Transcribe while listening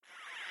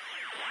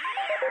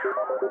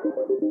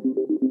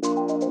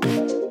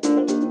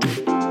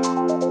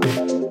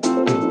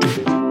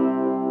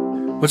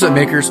What's up,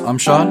 makers? I'm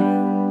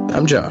Sean.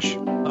 I'm Josh.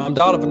 I'm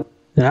Donovan.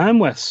 And I'm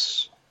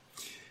Wes.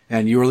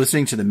 And you are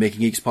listening to the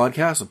Making Geeks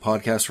podcast, a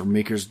podcast for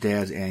makers,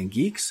 dads, and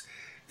geeks.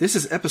 This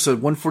is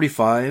episode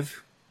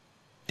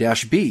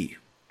 145-B.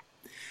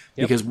 Yep.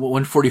 Because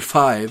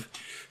 145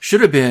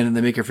 should have been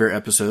the Maker Faire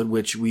episode,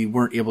 which we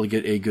weren't able to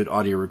get a good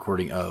audio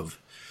recording of.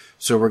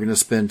 So we're going to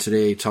spend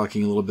today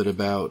talking a little bit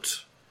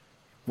about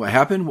what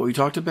happened, what we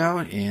talked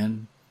about,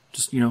 and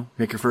just,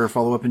 Maker Faire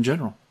follow-up in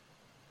general.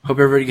 Hope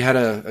everybody had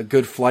a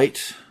good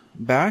flight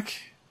back,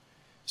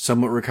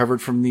 somewhat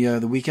recovered from the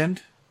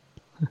weekend.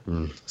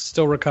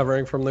 Still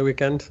recovering from the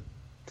weekend.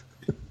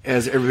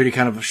 As everybody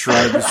kind of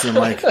shrugs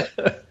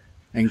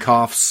and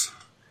coughs.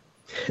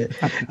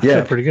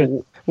 Yeah, pretty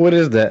good. What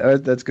is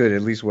that? That's good.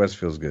 At least Wes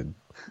feels good.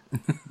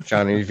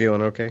 Sean, are you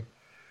feeling okay?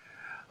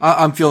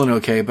 I'm feeling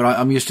okay, but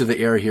I'm used to the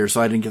air here,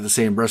 so I didn't get the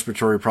same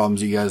respiratory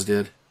problems you guys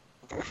did.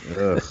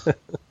 Ugh,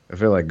 I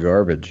feel like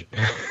garbage.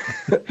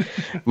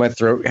 My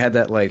throat had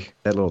that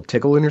little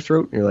tickle in your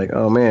throat. You're like,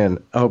 oh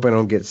man, I hope I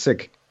don't get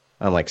sick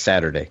on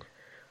Saturday.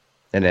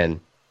 And then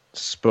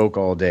spoke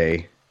all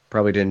day,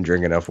 probably didn't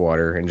drink enough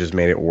water, and just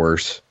made it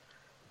worse.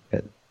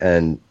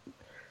 And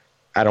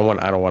I don't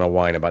want to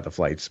whine about the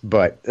flights,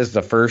 but this is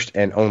the first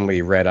and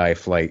only red-eye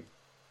flight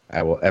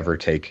I will ever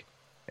take,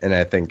 and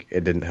I think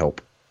it didn't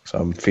help. So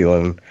I'm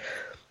feeling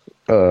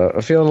a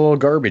little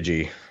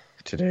garbagey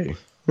today.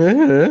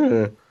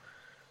 Voice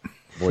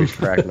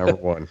crack number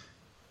one.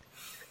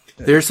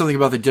 There's something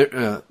about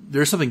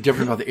there's something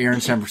different about the air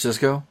in San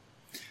Francisco.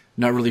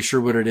 Not really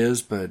sure what it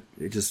is, but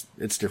it's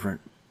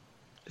different.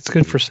 It's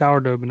good for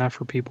sourdough, but not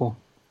for people.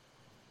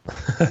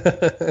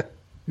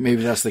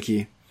 Maybe that's the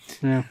key.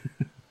 Yeah.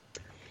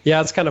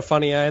 Yeah, it's kind of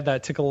funny. I had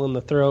that tickle in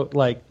the throat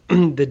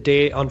the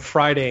day on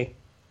Friday,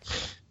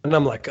 and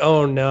I'm like,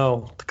 oh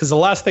no, because the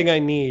last thing I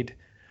need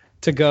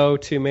to go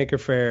to Maker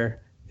Faire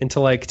and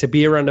to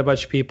be around a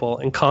bunch of people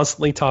and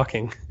constantly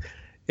talking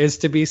is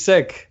to be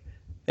sick.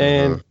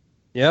 And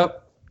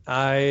yep,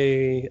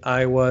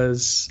 I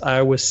was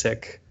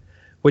sick,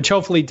 which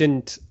hopefully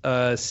didn't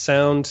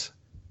sound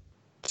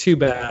too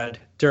bad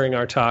during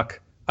our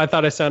talk. I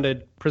thought I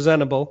sounded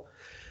presentable,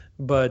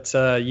 but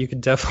you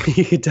could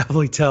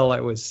definitely tell I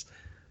was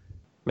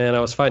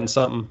fighting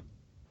something.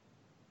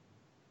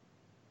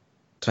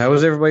 So how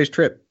was everybody's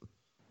trip?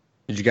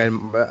 Did you guys,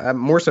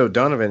 more so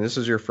Donovan, this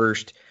is your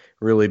first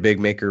really big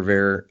Maker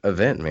Faire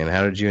event, man.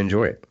 How did you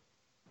enjoy it?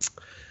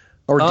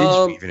 Or did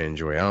you even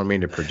enjoy it? I don't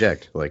mean to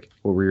project. What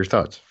were your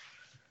thoughts?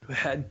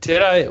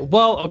 Did I?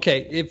 Well,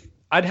 okay. If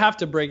I'd have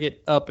to break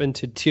it up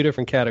into two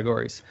different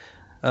categories.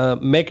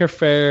 Maker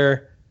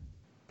Faire,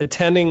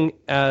 attending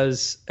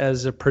as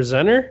a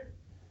presenter,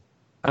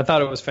 I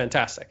thought it was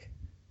fantastic.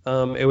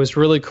 It was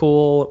really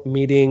cool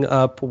meeting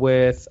up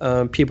with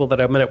people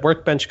that I've met at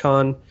Workbench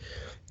Con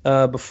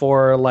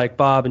before, like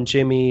Bob and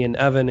Jimmy and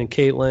Evan and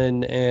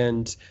Caitlin,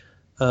 and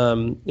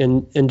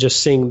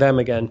just seeing them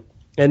again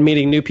and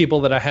meeting new people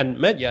that I hadn't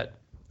met yet,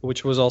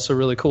 which was also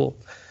really cool.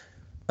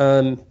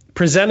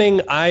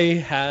 Presenting, I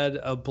had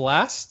a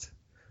blast,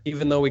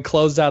 even though we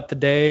closed out the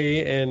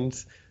day and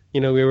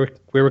we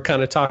were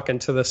kind of talking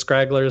to the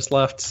scragglers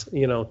left,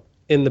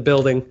 in the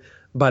building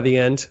by the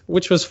end,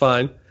 which was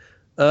fine.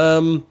 They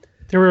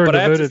were a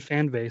devoted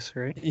fan base,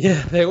 right?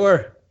 Yeah, they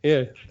were.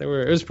 Yeah, they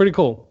were. It was pretty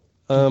cool.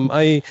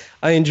 I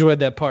enjoyed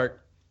that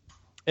part,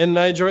 and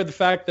I enjoyed the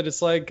fact that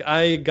it's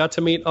I got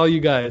to meet all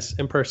you guys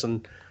in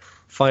person.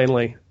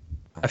 Finally,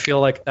 I feel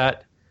like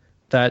that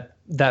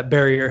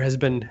barrier has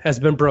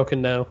been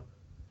broken now.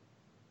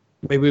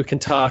 Maybe we can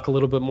talk a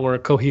little bit more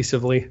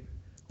cohesively.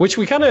 Which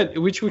we kind of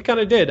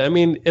did. I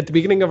mean, at the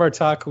beginning of our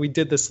talk, we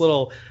did this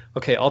little,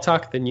 okay, I'll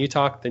talk, then you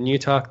talk, then you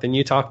talk, then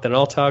you talk, then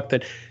I'll talk,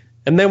 and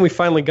then we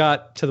finally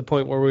got to the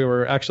point where we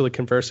were actually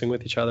conversing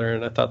with each other,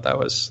 and I thought that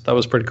was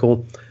pretty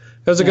cool.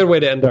 It was a good way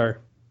to end our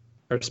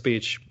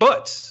speech.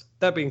 But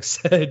that being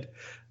said,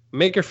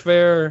 Maker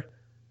Faire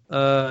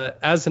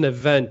as an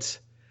event,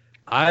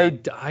 I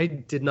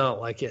did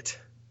not like it.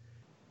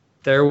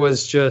 There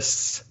was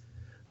just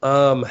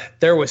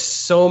there was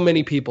so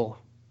many people.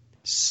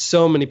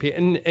 So many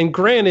people, and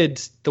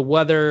granted, the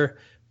weather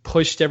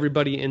pushed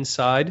everybody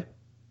inside,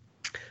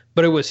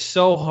 but it was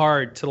so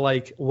hard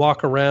to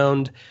walk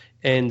around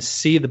and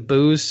see the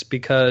booths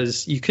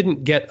because you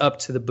couldn't get up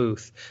to the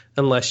booth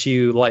unless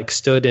you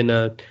stood in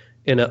a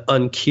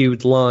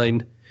unqueued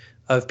line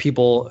of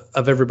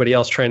everybody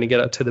else trying to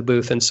get up to the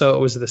booth, and so it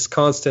was this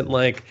constant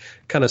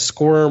kind of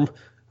squirm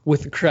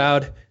with the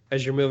crowd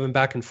as you're moving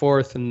back and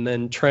forth, and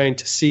then trying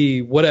to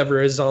see whatever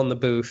is on the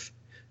booth.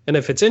 And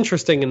if it's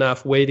interesting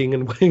enough, waiting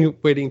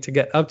to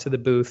get up to the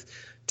booth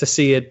to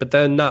see it, but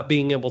then not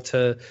being able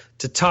to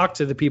talk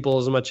to the people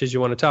as much as you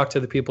want to talk to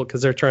the people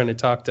because they're trying to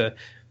talk to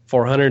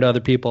 400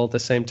 other people at the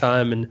same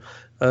time. And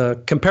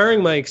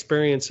comparing my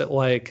experience at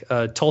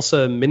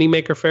Tulsa Mini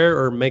Maker Faire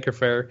or Maker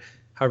Faire,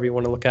 however you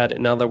want to look at it,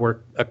 now that we're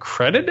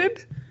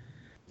accredited,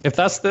 if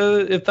that's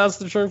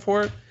the term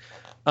for it,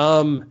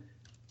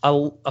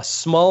 a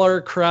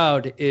smaller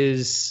crowd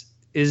is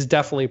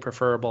definitely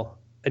preferable.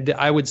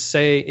 I would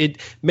say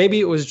maybe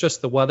it was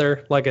just the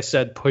weather, like I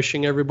said,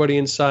 pushing everybody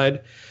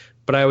inside,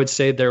 but I would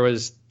say there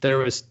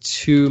was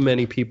too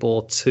many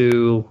people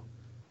to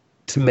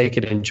make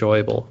it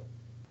enjoyable.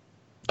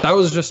 That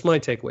was just my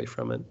takeaway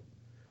from it.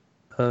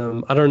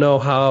 I don't know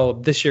how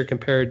this year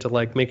compared to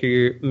like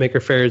Maker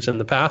Fairs in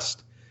the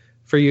past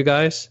for you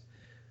guys,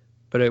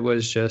 but it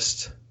was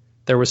just,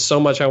 there was so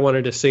much I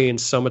wanted to see and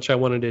so much I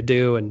wanted to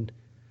do, and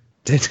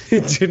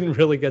didn't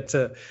really get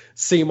to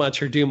see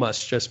much or do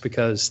much just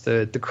because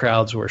the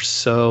crowds were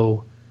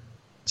so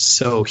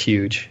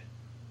huge.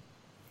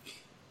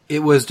 It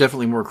was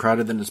definitely more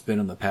crowded than it's been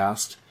in the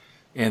past,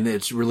 and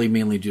it's really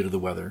mainly due to the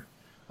weather.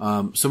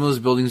 Some of those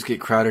buildings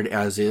get crowded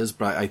as is,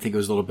 but I think it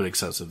was a little bit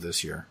excessive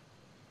this year.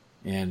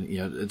 And, you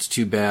know, it's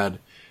too bad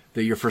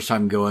that your first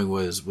time going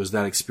was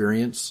that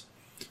experience.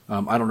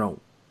 I don't know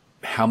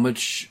how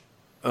much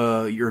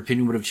your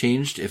opinion would have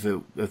changed if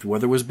the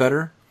weather was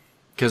better.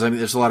 Because, I mean,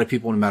 there's a lot of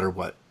people no matter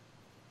what.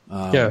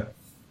 Yeah.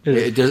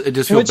 It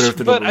does feel better if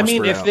they're But, I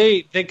mean, if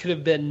they could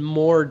have been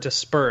more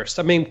dispersed.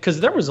 I mean, because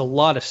there was a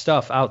lot of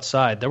stuff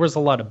outside. There was a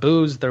lot of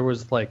booze. There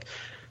was, like,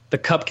 the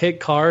cupcake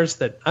cars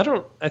that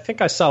I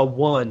think I saw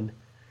one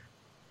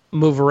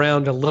move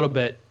around a little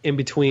bit in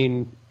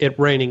between it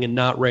raining and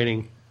not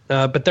raining.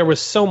 But there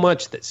was so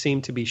much that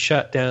seemed to be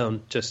shut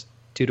down just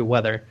due to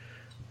weather.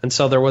 And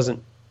so there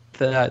wasn't,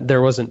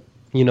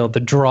 you know, the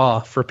draw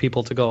for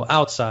people to go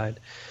outside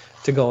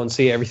to go and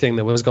see everything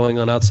that was going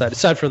on outside,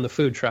 aside from the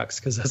food trucks,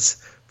 because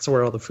that's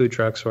where all the food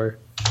trucks were.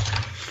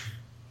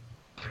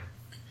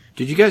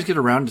 Did you guys get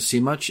around to see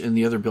much in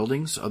the other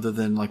buildings other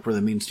than like where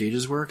the main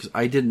stages were? Because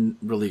I didn't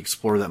really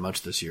explore that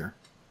much this year.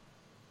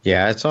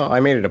 Yeah,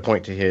 I made it a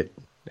point to hit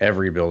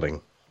every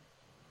building.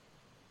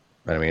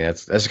 I mean,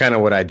 that's kind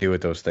of what I do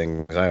with those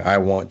things. I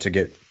want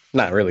to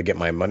not really get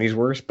my money's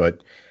worth,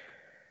 but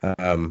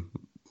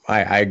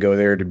I go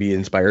there to be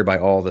inspired by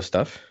all the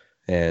stuff.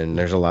 And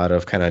there's a lot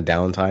of kind of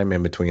downtime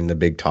in between the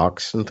big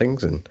talks and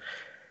things. And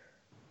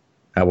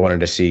I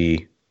wanted to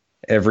see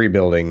every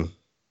building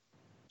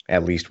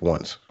at least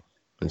once.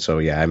 And so,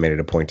 yeah, I made it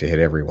a point to hit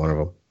every one of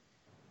them.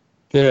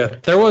 Yeah,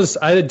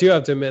 I do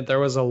have to admit, there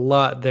was a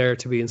lot there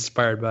to be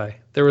inspired by.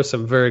 There was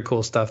some very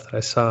cool stuff that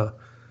I saw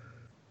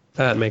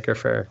at Maker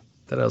Faire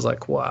that I was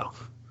like, wow.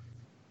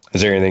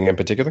 Is there anything in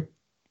particular?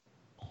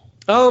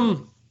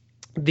 One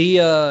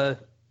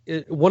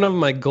of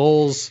my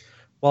goals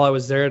while I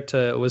was there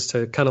was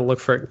to kind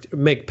of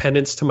make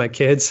penance to my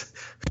kids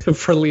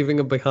for leaving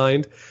them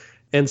behind.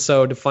 And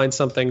so to find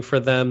something for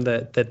them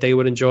that they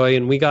would enjoy.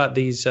 And we got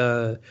these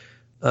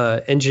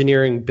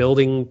engineering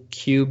building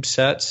cube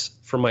sets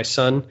for my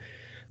son.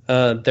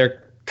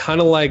 They're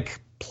kind of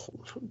like,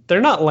 they're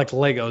not like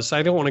Legos.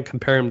 I don't want to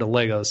compare them to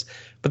Legos,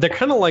 but they're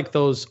kind of like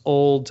those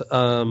old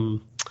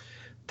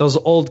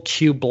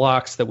cube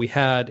blocks that we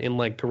had in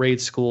like grade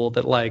school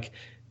that like,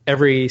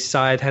 every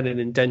side had an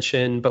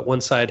indentation, but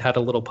one side had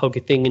a little pokey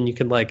thing, and you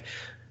can like,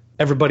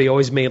 everybody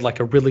always made like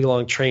a really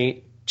long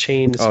chain.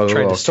 Oh, the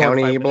little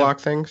county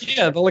block things?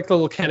 Yeah, the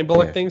little county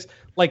block things.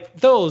 Like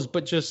those,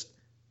 but just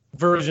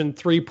version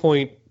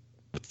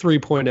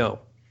 3.0.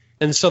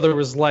 And so there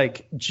was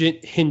like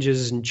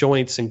hinges and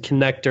joints and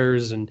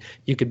connectors, and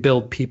you could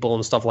build people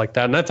and stuff like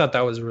that. And I thought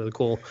that was really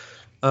cool.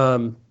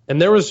 And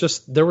there was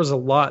a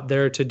lot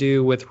there to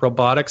do with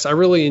robotics. I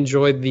really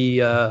enjoyed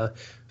the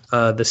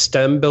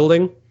STEM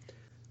building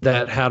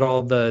that had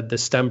all the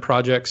STEM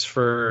projects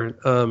for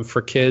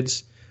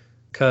kids,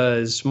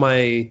 because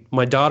my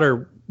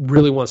daughter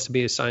really wants to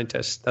be a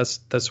scientist.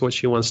 That's what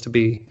she wants to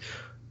be,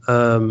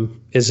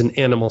 is an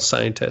animal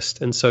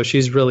scientist. And so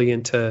she's really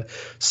into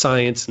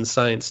science and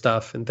science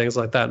stuff and things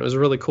like that. And it was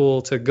really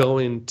cool to go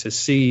in to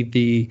see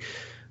the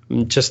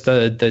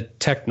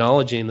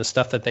technology and the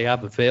stuff that they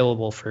have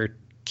available for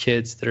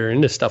kids that are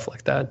into stuff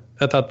like that.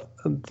 I thought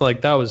like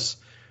that was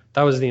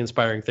the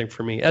inspiring thing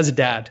for me as a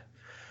dad,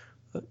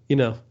 you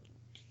know.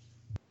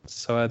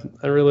 So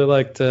I really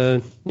liked,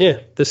 the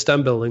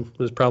STEM building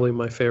was probably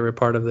my favorite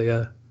part of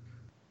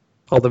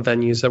all the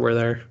venues that were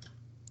there.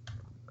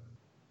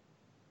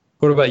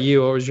 What about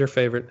you? What was your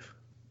favorite?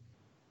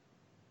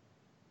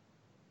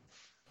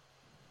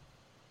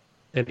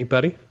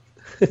 Anybody?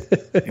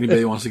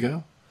 Anybody wants to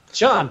go?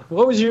 John,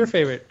 what was your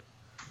favorite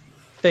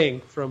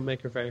thing from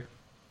Maker Faire?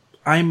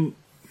 I'm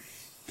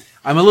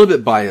a little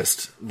bit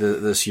biased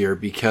this year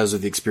because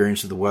of the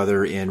experience of the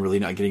weather and really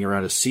not getting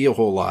around to see a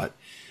whole lot.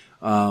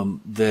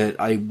 That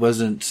I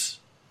wasn't,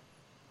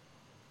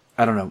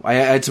 I don't know. I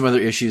had some other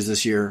issues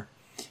this year,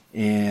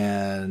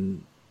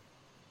 and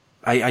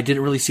I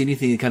didn't really see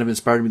anything that kind of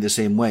inspired me the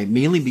same way,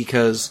 mainly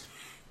because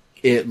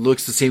it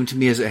looks the same to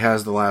me as it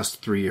has the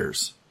last 3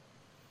 years.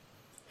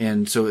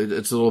 And so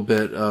it's a little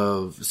bit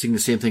of seeing the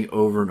same thing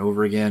over and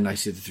over again. I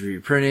see the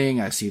 3D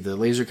printing. I see the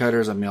laser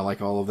cutters. I mean, I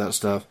like all of that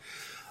stuff.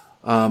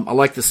 I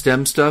like the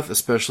STEM stuff,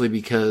 especially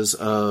because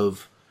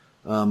of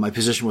my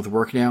position with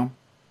work now.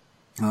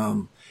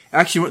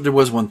 Actually, there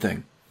was one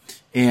thing,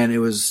 and it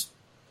was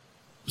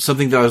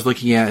something that I was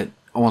looking at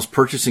almost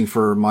purchasing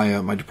for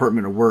my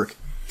department of work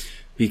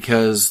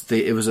because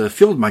it was a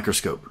field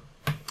microscope,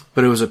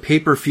 but it was a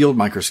paper field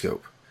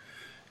microscope.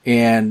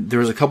 And there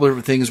was a couple of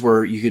different things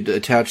where you could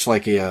attach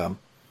like a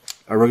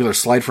regular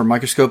slide for a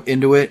microscope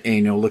into it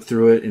and, look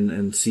through it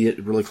and see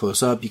it really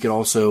close up. You could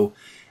also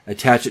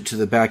attach it to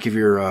the back of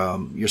your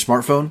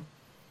smartphone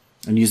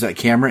and use that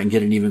camera and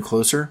get it even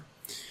closer.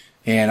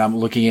 And I'm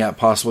looking at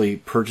possibly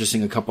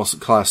purchasing a couple of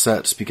class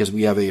sets because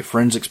we have a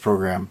forensics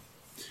program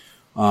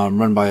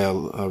run by a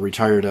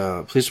retired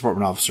police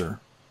department officer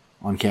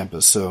on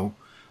campus. So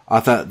I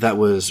thought that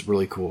was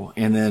really cool.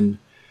 And then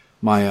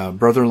my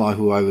brother-in-law,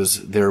 who I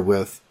was there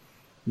with,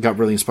 got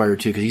really inspired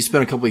too because he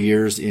spent a couple of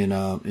years in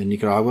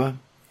Nicaragua,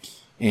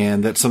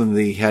 and that's something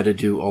they had to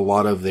do a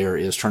lot of there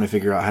is trying to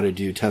figure out how to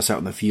do tests out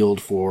in the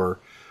field for,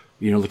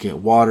 looking at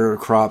water,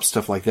 crops,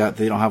 stuff like that.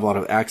 They don't have a lot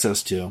of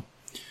access to,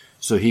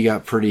 so he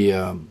got pretty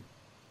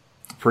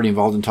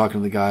involved in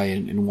talking to the guy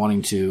and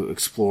wanting to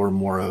explore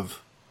more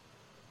of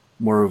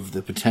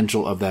the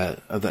potential of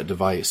that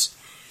device.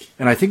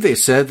 And I think they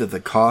said that the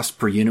cost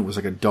per unit was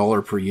like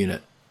 $1 per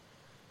unit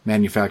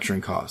manufacturing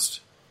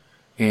cost.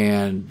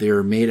 And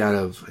they're made out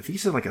of, I think he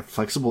said like a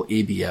flexible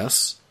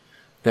ABS.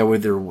 That way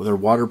they're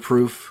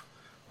waterproof,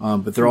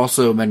 but they're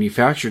also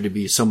manufactured to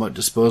be somewhat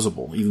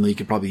disposable, even though you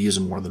could probably use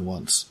them more than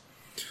once.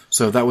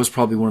 So that was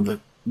probably one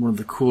of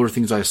the cooler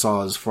things I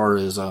saw as far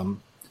as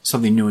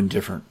something new and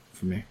different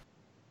for me.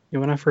 Yeah,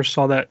 when I first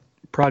saw that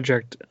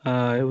project,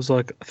 it was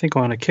like I think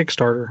on a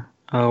Kickstarter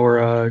or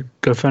a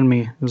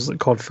GoFundMe. It was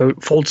called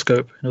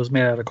Foldscope. It was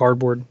made out of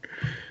cardboard.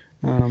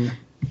 It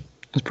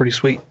was pretty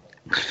sweet.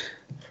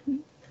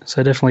 So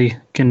I definitely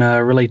can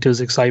relate to his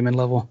excitement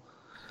level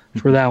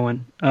for that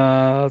one.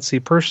 Let's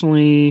see.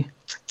 Personally,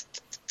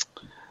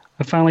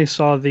 I finally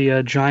saw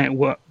the giant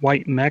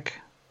white mech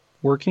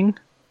working.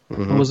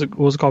 Mm-hmm. What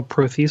was it called?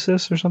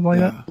 Prothesis or something like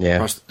that? Yeah.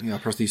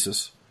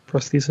 Prosthesis.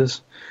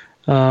 Prosthesis.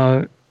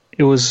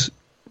 It was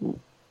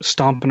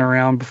stomping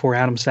around before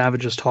Adam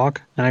Savage's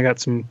talk, and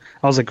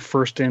I was like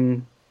first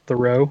in the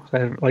row. I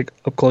had like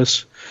up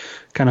close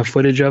kind of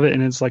footage of it,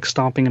 and it's like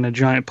stomping in a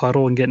giant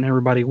puddle and getting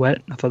everybody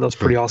wet. I thought that was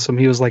pretty awesome.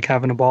 He was like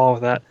having a ball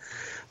with that.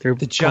 The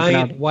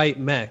giant white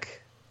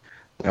mech.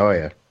 Oh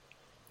yeah,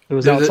 it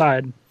was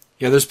outside.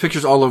 There's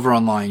pictures all over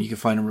online. You can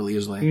find them really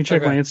easily. You can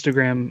check my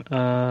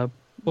Instagram.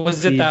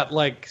 Was it that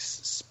like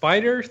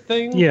spider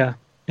thing? Yeah,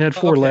 it had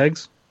 4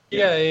 legs.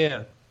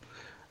 Yeah.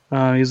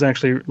 He was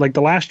actually like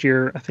the last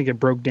year. I think it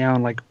broke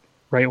down like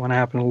right when I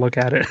happened to look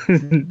at it.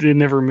 It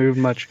never moved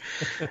much,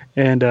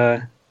 and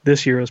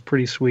this year was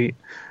pretty sweet.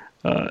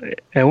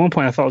 At one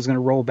point, I thought it was going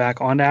to roll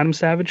back onto Adam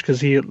Savage because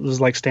he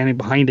was like standing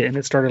behind it, and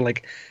it started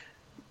like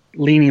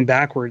leaning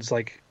backwards,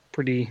 like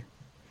pretty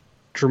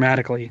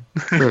dramatically.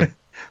 Sure.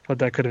 Thought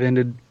that could have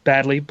ended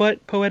badly,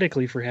 but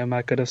poetically for him,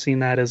 I could have seen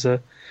that as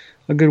a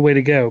good way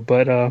to go.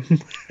 But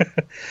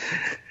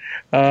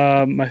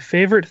my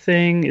favorite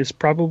thing is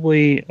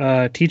probably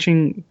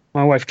teaching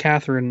my wife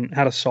Catherine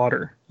how to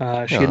solder.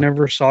 She had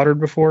never soldered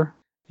before,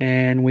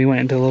 and we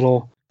went into a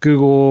little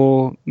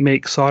Google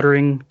Make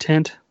soldering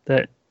tent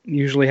that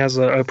usually has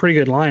a pretty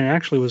good line. It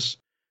actually was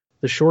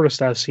the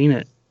shortest I've seen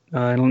it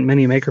in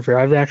Mini Maker Faire.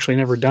 I've actually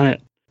never done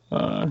it,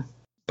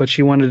 but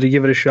she wanted to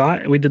give it a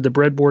shot. We did the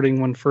breadboarding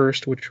one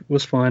first, which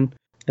was fun,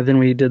 and then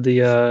we did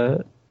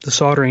the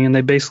soldering, and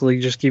they basically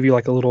just give you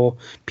like a little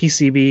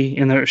PCB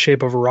in the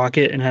shape of a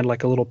rocket and had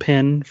like a little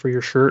pin for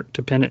your shirt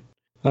to pin it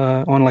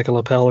on like a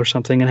lapel or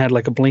something, and had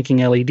like a blinking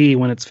LED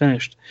when it's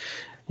finished.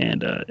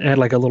 And it had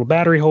like a little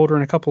battery holder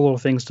and a couple little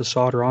things to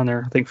solder on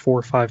there. I think 4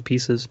 or 5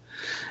 pieces.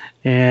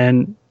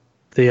 And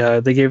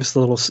they gave us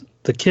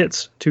the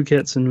kits, 2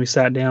 kits, and we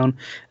sat down.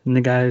 And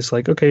the guy's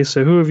like, "Okay,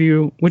 so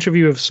which of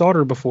you have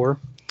soldered before?"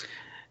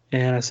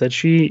 And I said,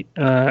 "She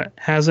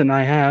hasn't, and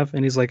I have."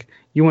 And he's like,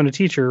 "You want to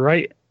teach her,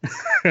 right?"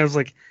 I was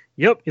like,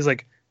 "Yep." He's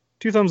like,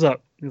 2 thumbs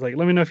up. He's like,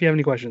 "Let me know if you have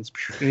any questions."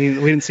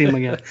 And we didn't see him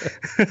again.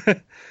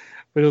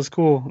 But it was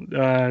cool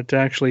to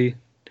actually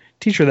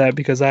teach her that,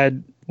 because I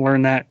had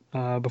learned that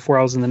before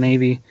I was in the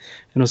Navy,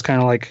 and it was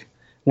kind of like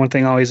one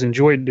thing I always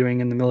enjoyed doing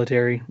in the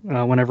military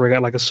whenever I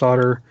got like a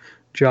solder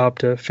job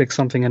to fix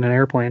something in an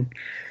airplane.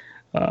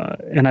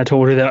 And I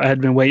told her that I had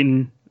been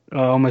waiting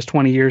almost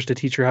 20 years to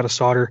teach her how to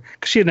solder,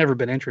 because she had never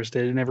been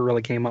interested. It never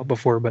really came up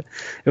before, but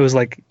it was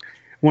like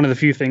one of the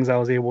few things I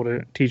was able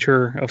to teach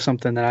her of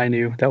something that I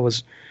knew that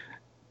was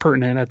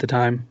pertinent at the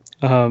time,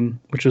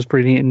 which was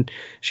pretty neat. And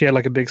she had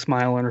like a big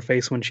smile on her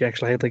face when she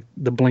actually had like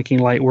the blinking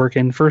light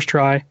working first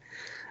try.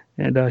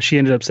 And she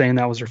ended up saying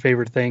that was her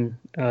favorite thing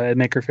at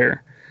Maker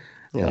Faire.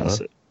 Yeah,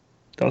 so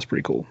that was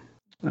pretty cool.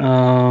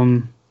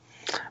 Beyond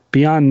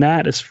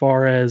that, as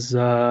far as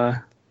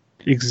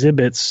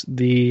exhibits,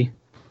 the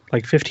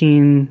like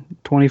 15,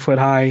 20 foot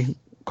high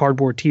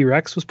cardboard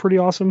T-Rex was pretty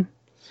awesome.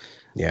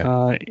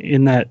 Yeah.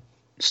 In that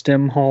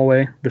STEM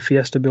hallway, the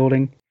Fiesta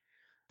building.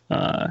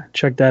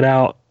 Check that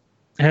out.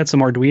 It had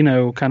some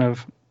Arduino kind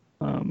of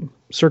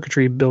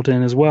circuitry built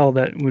in as well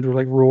that would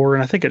like roar,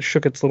 and I think it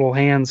shook its little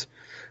hands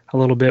a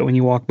little bit when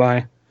you walk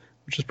by,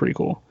 which is pretty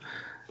cool.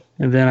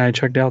 And then I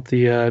checked out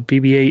the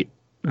BB-8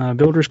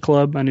 Builders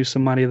Club. I knew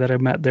somebody that I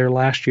met there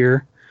last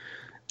year.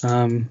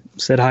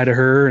 Said hi to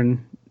her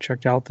and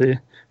checked out the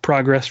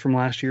progress from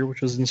last year,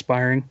 which was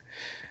inspiring.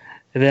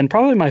 And then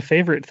probably my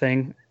favorite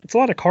thing, it's a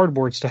lot of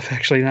cardboard stuff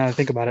actually, now that I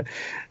think about it.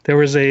 There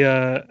was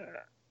a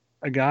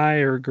guy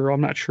or a girl,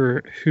 I'm not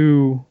sure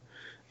who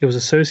it was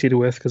associated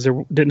with because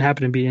there didn't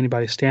happen to be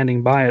anybody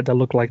standing by it that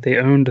looked like they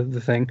owned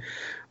the thing.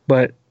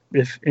 But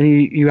if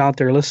any of you out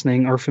there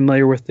listening are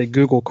familiar with the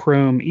Google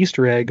Chrome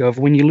Easter egg of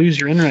when you lose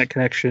your internet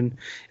connection,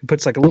 it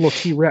puts like a little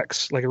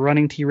T-Rex, like a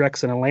running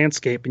T-Rex in a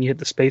landscape, and you hit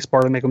the space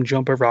bar to make them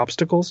jump over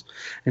obstacles.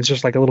 And it's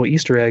just like a little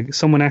Easter egg.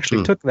 Someone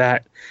actually took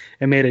that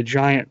and made a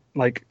giant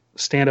like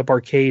stand-up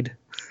arcade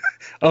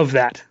of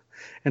that.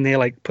 And they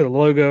like put a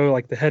logo,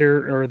 like the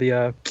header or the,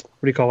 what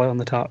do you call it on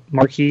the top?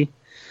 Marquee.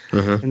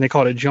 Mm-hmm. And they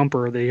called it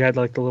Jumper. They had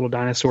like the little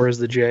dinosaur as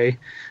the J.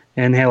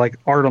 And they had like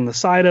art on the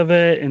side of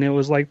it, and it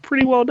was like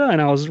pretty well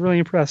done. I was really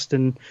impressed,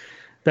 and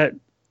that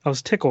I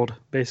was tickled.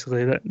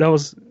 Basically, that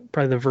was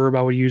probably the verb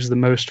I would use the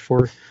most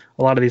for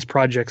a lot of these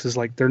projects. Is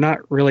like there's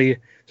not really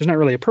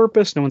a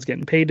purpose. No one's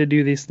getting paid to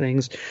do these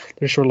things.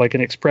 They're sort of like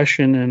an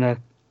expression and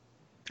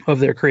of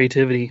their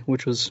creativity,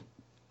 which was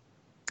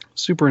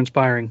super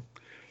inspiring.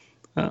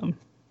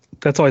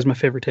 That's always my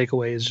favorite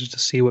takeaway is just to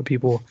see what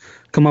people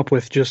come up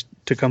with just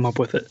to come up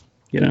with it.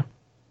 You know.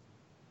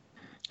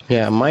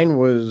 Yeah, mine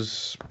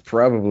was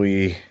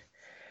probably,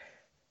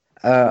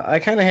 I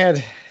kind of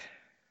had,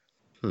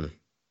 I don't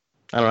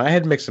know, I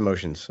had mixed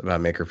emotions about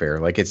Maker Faire.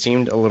 Like, it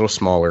seemed a little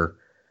smaller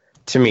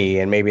to me,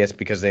 and maybe it's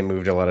because they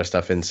moved a lot of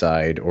stuff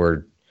inside,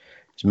 or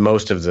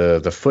most of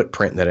the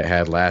footprint that it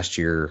had last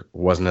year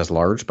wasn't as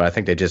large, but I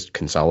think they just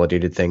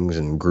consolidated things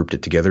and grouped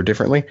it together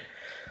differently.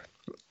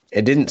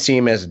 It didn't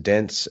seem as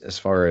dense as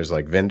far as,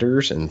 like,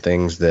 vendors and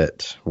things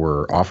that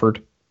were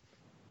offered,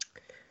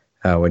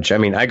 which, I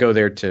mean, I go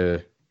there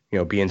to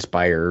be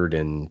inspired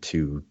and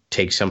to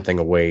take something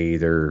away,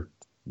 either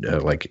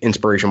like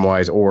inspiration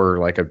wise or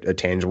like a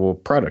tangible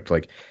product.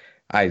 Like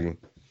I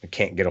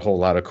can't get a whole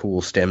lot of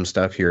cool STEM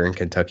stuff here in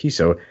Kentucky.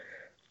 So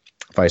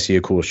if I see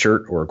a cool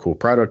shirt or a cool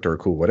product or a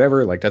cool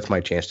whatever, like that's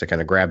my chance to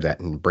kind of grab that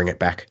and bring it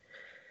back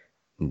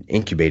and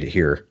incubate it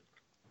here.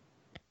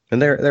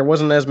 And there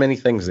wasn't as many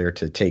things there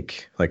to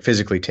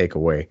physically take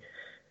away.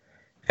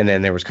 And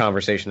then there was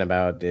conversation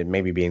about it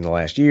maybe being the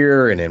last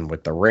year. And then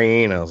with the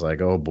rain, I was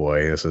like, oh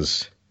boy,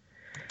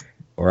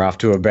 we're off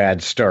to a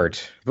bad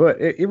start, but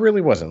it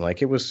really wasn't.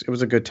 Like it was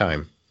a good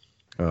time.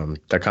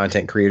 The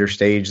content creator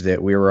stage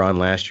that we were on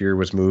last year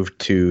was moved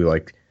to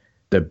like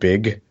the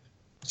big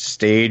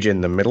stage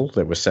in the middle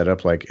that was set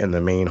up like in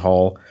the main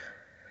hall.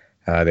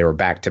 They were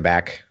back to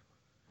back,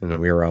 and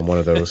we were on one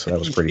of those. So that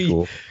was pretty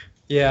cool.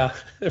 Yeah,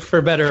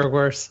 for better or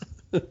worse.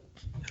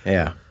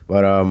 Yeah,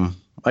 but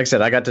like I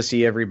said, I got to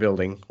see every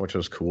building, which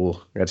was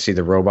cool. I got to see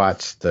the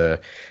robots, the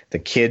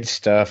kids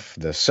stuff,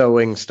 the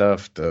sewing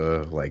stuff,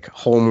 the like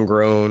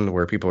homegrown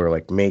where people are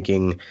like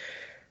making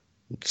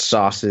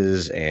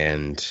sauces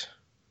and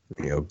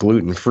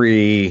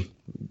gluten-free,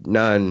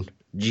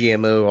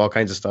 non-GMO, all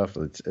kinds of stuff.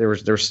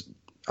 There's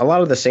a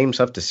lot of the same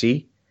stuff to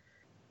see.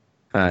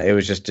 It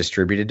was just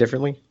distributed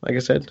differently, like I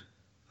said.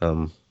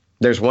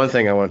 There's one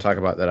thing I want to talk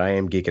about that I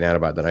am geeking out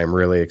about that I'm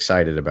really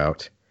excited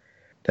about,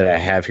 that I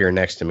have here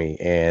next to me,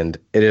 and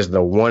it is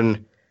the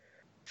one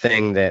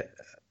thing that,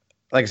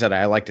 like I said,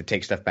 I like to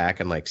take stuff back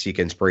and like seek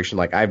inspiration.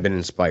 Like I've been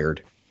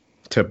inspired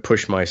to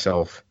push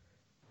myself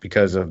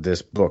because of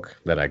this book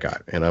that I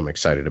got, and I'm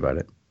excited about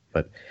it.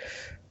 But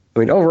I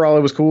mean, overall,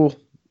 it was cool.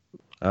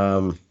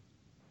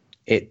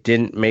 It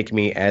didn't make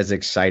me as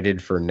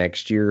excited for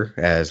next year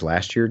as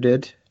last year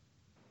did.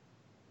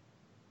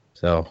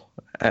 So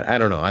I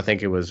don't know. I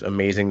think it was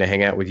amazing to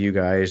hang out with you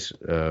guys.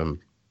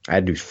 I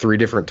had to do 3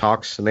 different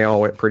talks, and they all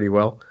went pretty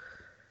well.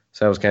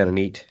 So that was kind of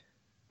neat.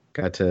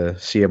 Got to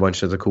see a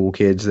bunch of the cool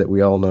kids that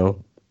we all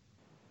know.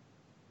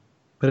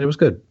 But it was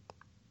good.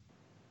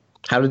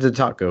 How did the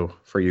talk go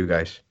for you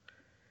guys?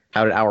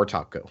 How did our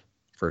talk go,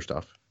 first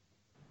off?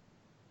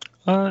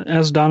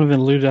 As Donovan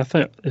alluded, I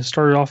thought it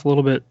started off a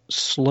little bit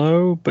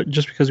slow, but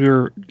just because we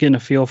were getting a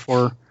feel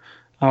for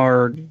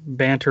our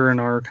banter and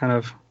our kind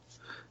of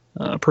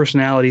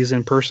personalities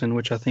in person,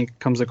 which I think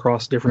comes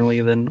across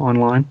differently than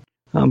online.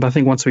 But I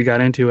think once we got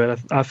into it,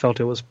 I felt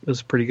it was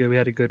pretty good. We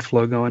had a good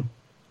flow going.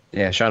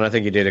 Yeah, Sean, I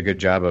think you did a good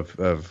job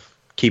of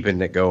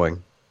keeping it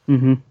going.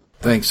 Mm-hmm.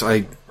 Thanks.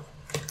 I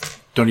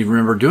don't even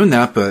remember doing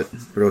that, but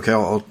okay,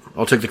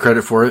 I'll take the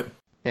credit for it.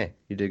 Yeah,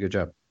 you did a good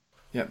job.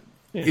 Yeah.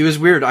 It was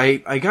weird.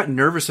 I got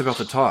nervous about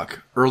the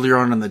talk earlier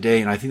on in the day,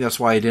 and I think that's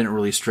why I didn't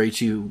really stray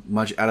too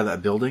much out of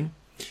that building.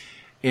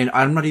 And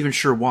I'm not even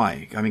sure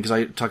why. I mean, because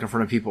I talk in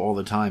front of people all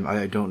the time.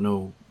 I don't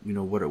know,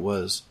 what it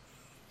was.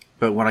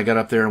 But when I got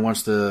up there and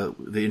once the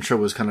intro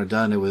was kind of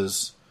done, it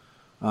was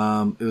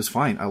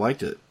fine. I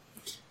liked it.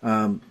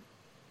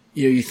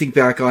 You think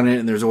back on it,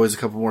 and there's always a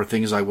couple more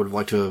things I would have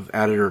liked to have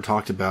added or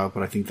talked about.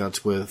 But I think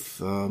that's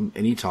with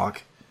any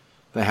talk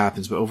that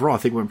happens. But overall, I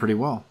think it went pretty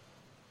well.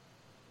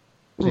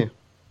 Yeah,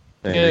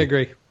 I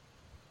agree.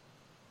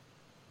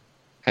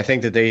 I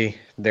think that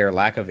their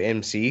lack of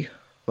MC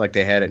like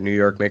they had at New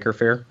York Maker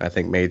Faire, I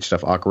think made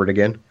stuff awkward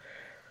again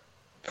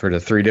for the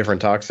 3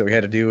 different talks that we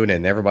had to do, and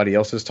then everybody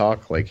else's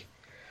talk. Like,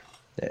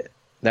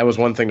 that was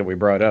one thing that we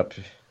brought up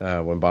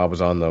when Bob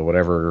was on the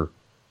whatever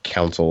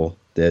council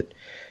that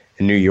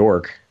in New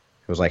York.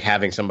 It was like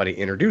having somebody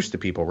introduce to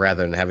people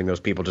rather than having those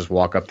people just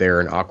walk up there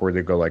and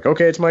awkwardly go like,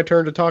 okay, it's my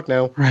turn to talk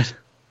now. Right.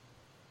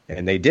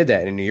 And they did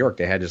that in New York.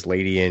 They had this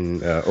lady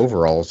in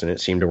overalls, and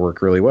it seemed to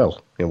work really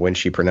well. And when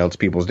she pronounced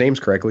people's names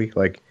correctly,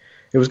 like,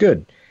 it was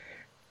good.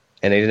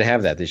 And they didn't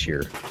have that this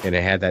year. And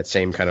it had that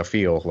same kind of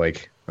feel.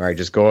 Like, all right,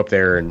 just go up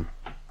there and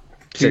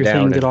sit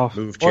down and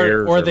move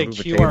chairs. Or they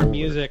cue our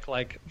music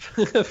like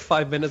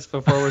 5 minutes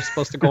before we're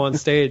supposed to go on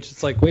stage.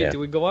 It's like, wait, do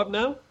we go up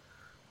now?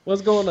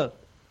 What's going on?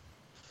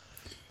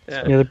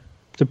 Yeah,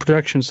 the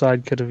production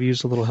side could have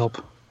used a little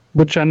help,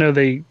 which I know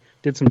they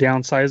did some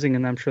downsizing,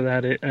 and I'm sure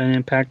that had an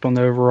impact on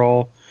the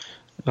overall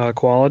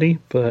quality.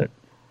 But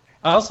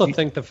I also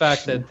think the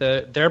fact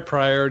that their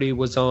priority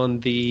was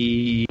on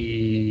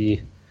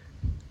the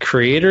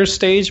creator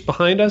stage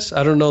behind us.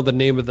 I don't know the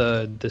name of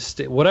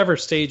the whatever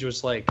stage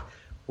was like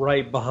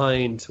right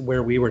behind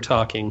where we were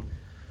talking.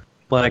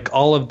 Like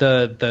all of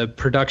the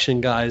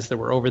production guys that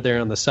were over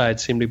there on the side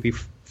seemed to be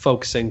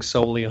focusing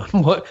solely on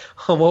what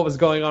was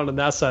going on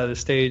that side of the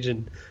stage,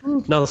 and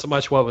not so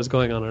much what was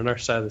going on our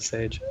side of the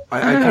stage.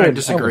 I kind of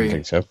disagree. I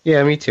wouldn't think so.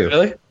 Yeah, me too.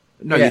 Really?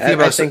 No, yeah, you think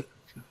about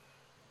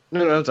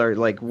No, sorry.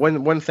 Like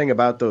one thing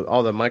about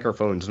all the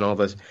microphones and all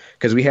this,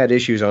 because we had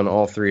issues on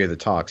all 3 of the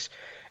talks,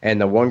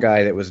 and the one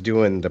guy that was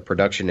doing the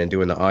production and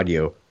doing the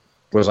audio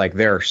was like,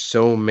 there are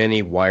so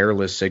many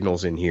wireless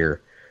signals in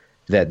here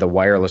that the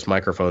wireless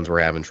microphones were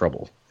having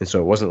trouble. And so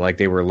it wasn't like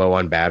they were low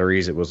on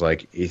batteries. It was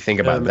like, you think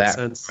about that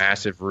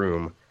massive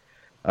room.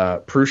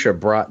 Prusa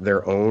brought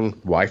their own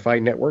Wi-Fi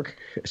network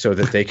so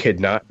that they could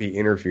not be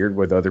interfered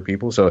with other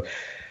people. So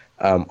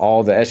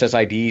all the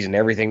SSIDs and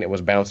everything that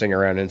was bouncing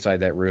around inside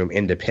that room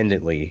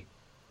independently,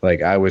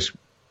 like I was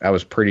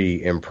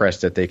pretty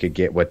impressed that they could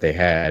get what they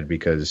had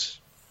because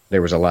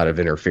there was a lot of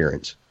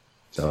interference.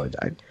 So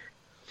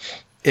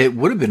it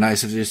would have been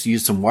nice if they just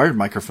used some wired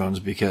microphones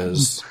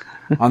because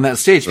on that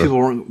stage, people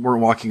weren't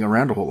walking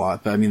around a whole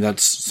lot. But I mean,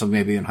 that's some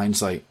maybe in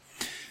hindsight.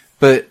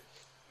 But,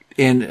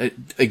 and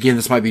again,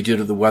 this might be due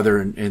to the weather,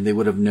 and they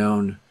would have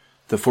known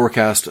the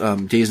forecast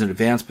days in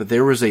advance. But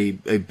there was a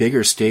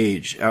bigger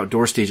stage,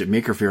 outdoor stage at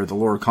Maker Faire the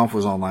Laura Kampf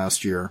was on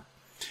last year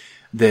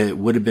that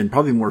would have been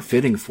probably more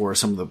fitting for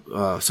some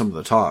of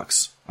the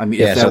talks. I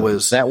mean,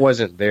 if that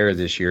wasn't there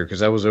this year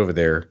because I was over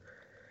there.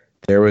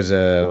 There was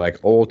a like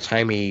old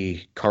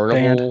timey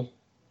carnival. Band.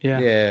 Yeah.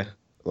 Yeah.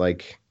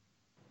 Like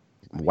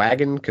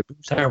wagon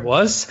caboose. There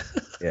was?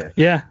 Yeah.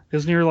 Yeah.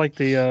 Isn't there like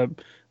the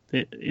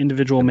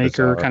individual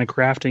maker kind of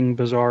crafting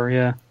bazaar?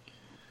 Yeah.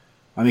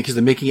 I mean, because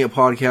the Making It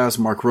podcast,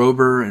 Mark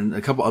Rober, and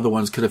a couple other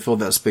ones could have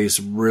filled that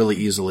space really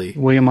easily.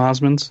 William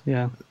Osmonds.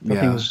 Yeah.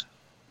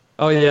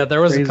 Oh yeah.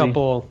 There was a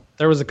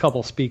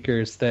couple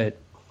speakers that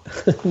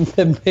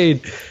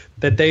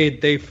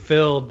they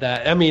filled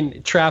that. I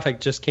mean, traffic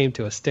just came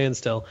to a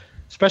standstill,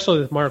 especially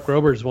with Mark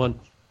Rober's one.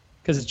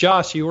 Because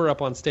Josh, you were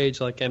up on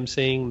stage like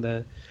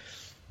emceeing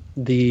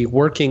the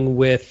working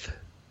with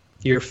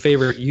your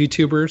favorite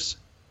YouTubers,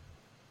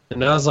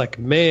 and I was like,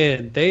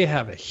 man, they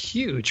have a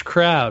huge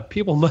crowd.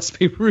 People must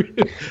be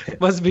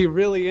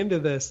really into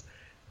this.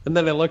 And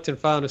then I looked and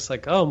found it's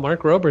like, oh,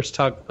 Mark Rober's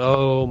talking.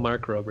 Oh,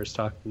 Mark Rober's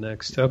talking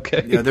next.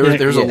 Okay. Yeah,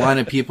 there's a line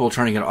of people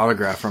trying to get an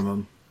autograph from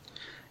him.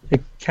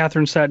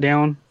 Catherine sat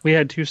down. We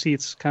had 2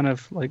 seats, kind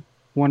of like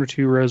 1 or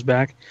 2 rows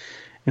back.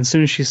 And as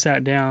soon as she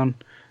sat down,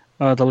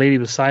 the lady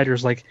beside her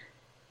was like,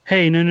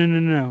 "Hey, no."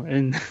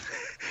 And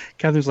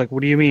Catherine's like,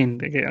 "What do you mean?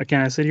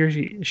 Can I sit here?"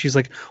 She's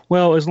like,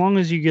 "Well, as long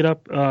as you get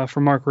up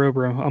for Mark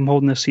Rober, I'm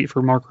holding this seat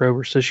for Mark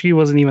Rober." So she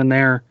wasn't even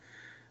there,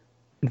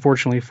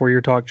 unfortunately, for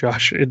your talk,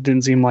 Josh. It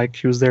didn't seem like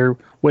she was there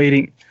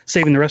waiting,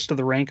 saving the rest of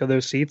the rank of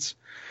those seats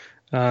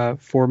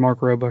for Mark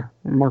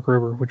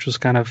Rober, which was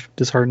kind of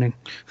disheartening.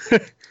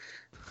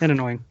 And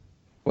annoying.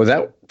 Well,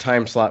 that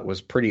time slot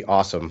was pretty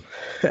awesome.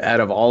 Out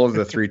of all of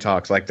the 3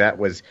 talks, like that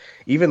was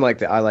even like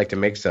the I Like to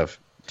Make Stuff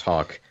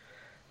talk,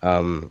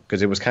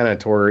 because it was kind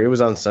of it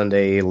was on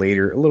Sunday a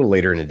little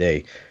later in the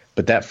day.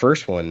 But that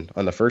first one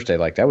on the first day,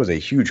 like that was a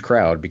huge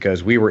crowd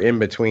because we were in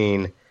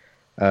between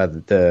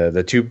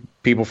the 2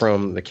 people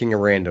from the King of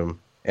Random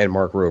and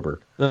Mark Rober.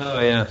 Oh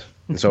yeah.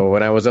 And so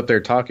when I was up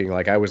there talking,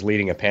 like I was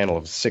leading a panel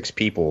of 6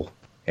 people,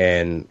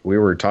 and we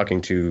were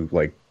talking to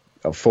like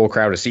a full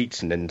crowd of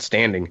seats and then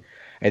standing,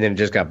 and then it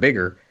just got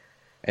bigger.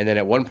 And then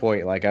at one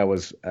point, like I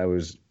was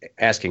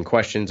asking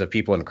questions of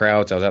people in the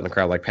crowd. So I was out in the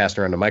crowd, like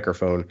passing around the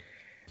microphone,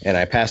 and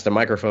I passed the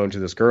microphone to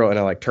this girl, and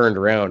I like turned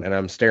around and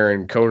I'm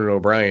staring Conan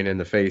O'Brien in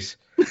the face.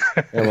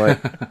 And I'm like,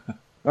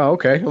 oh,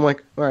 okay. I'm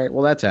like, all right,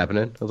 well that's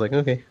happening. I was like,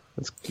 okay,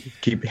 let's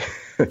keep.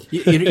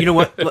 you know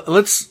what?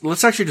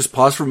 Let's actually just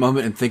pause for a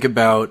moment and think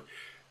about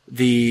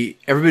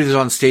everybody that's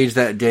on stage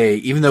that day,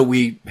 even though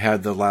we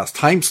had the last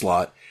time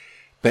slot.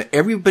 But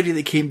everybody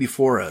that came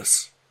before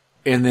us,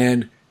 and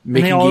then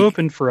they all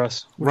opened for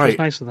us, which right. was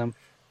nice of them.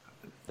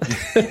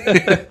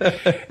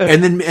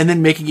 and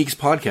then Making Geeks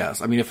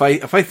podcast. I mean, if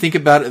I think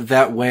about it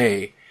that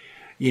way,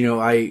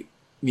 I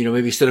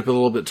maybe sit up a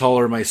little bit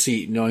taller in my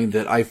seat, knowing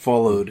that I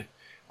followed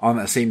on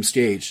that same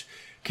stage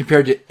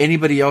compared to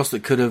anybody else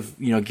that could have,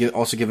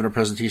 also given a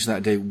presentation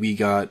that day. We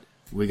got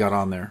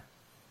on there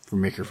for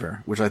Maker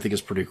Faire, which I think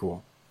is pretty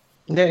cool.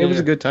 Yeah, it was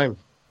a good time.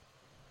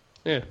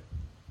 Yeah,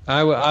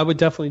 I would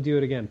definitely do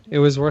it again. It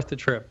was worth the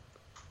trip.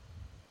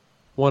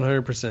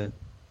 100%.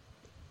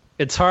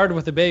 It's hard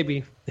with a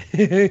baby.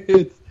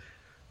 I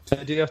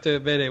do have to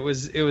admit it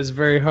was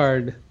very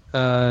hard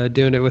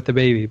doing it with the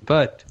baby,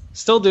 but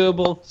still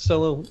doable,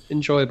 still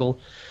enjoyable.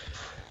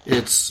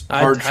 It's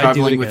hard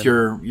traveling with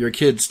your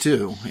kids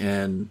too,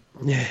 and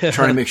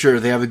trying to make sure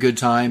they have a good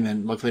time.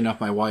 And luckily enough,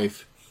 my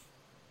wife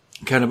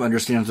kind of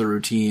understands the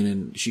routine,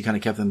 and she kind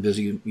of kept them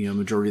busy,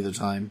 majority of the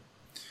time.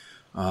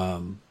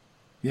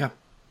 Yeah.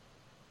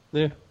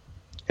 And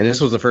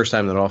this was the first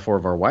time that all 4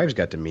 of our wives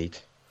got to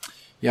meet.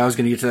 Yeah, I was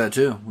going to get to that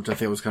too, which I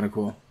think was kind of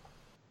cool.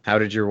 How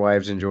did your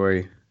wives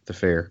enjoy the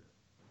fair?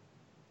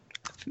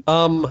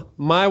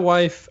 My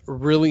wife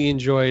really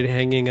enjoyed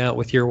hanging out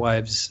with your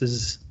wives.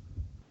 This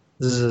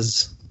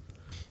is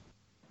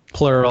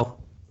plural.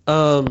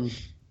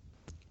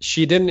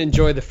 She didn't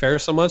enjoy the fair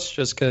so much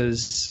just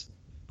because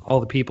all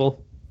the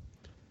people.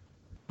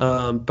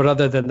 But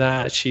other than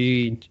that,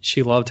 she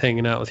loved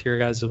hanging out with your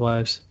guys'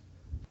 wives.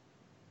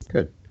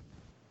 Good.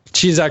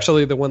 She's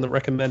actually the one that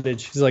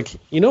recommended. She's like,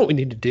 you know what we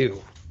need to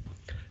do?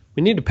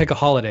 We need to pick a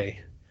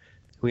holiday.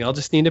 We all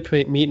just need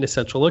to meet in a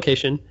central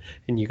location,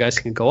 and you guys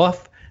can go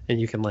off,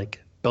 and you can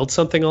build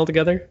something all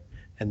together,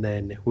 and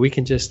then we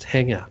can just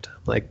hang out.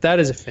 Like, that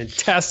is a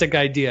fantastic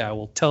idea. I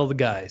will tell the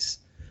guys.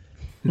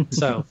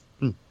 So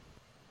that'd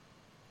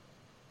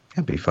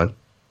be fun.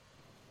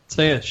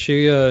 So yeah,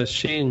 she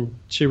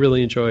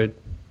really enjoyed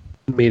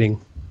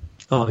meeting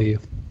all of you.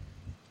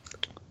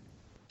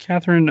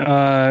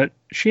 Catherine,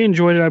 she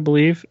enjoyed it, I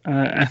believe.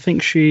 I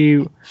think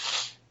she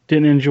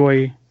didn't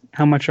enjoy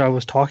how much I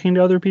was talking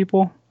to other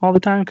people all the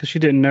time because she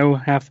didn't know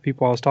half the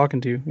people I was talking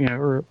to,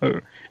 or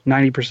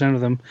 90%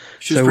 of them.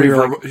 She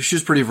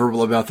was pretty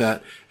verbal about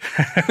that.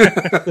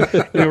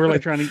 We're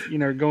trying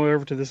to, go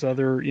over to this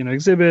other,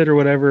 exhibit or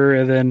whatever,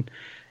 and then,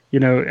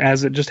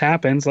 as it just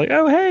happens,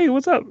 oh, hey,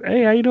 what's up?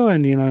 Hey, how you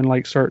doing?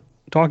 And start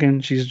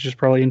talking. She's just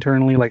probably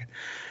internally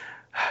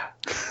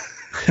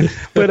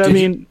but I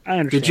mean, I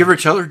understand. Did you ever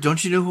tell her,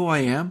 don't you know who I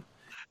am?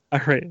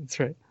 Right, that's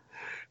right.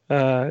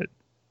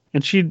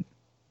 And she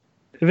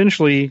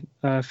eventually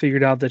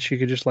figured out that she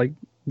could just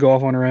go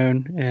off on her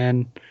own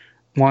and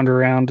wander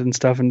around and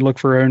stuff and look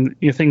for her own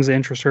things that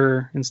interest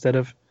her instead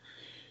of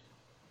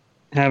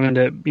having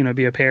to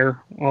be a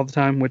pair all the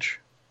time, which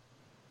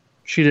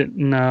she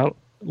didn't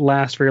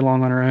last very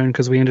long on her own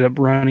because we ended up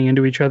running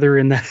into each other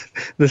in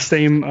the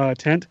same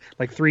tent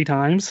 3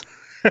 times.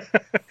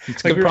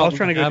 We were all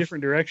trying to go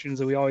different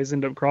directions and we always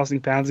end up crossing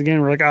paths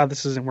again. We're like,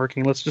 this isn't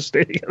working. Let's just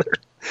stay together.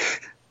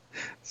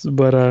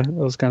 But it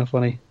was kind of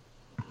funny.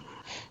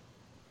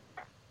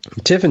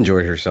 Tiff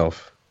enjoyed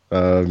herself.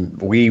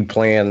 We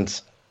planned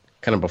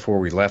kind of before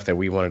we left that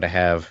we wanted to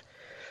have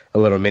a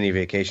little mini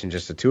vacation,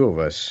 just the 2 of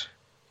us.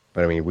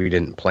 But I mean, we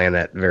didn't plan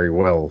that very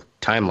well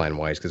timeline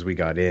wise because we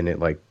got in at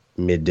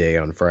midday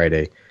on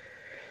Friday.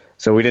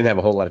 So we didn't have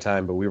a whole lot of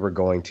time, but we were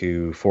going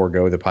to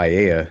forego the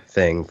paella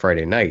thing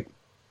Friday night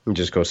and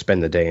just go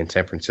spend the day in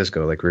San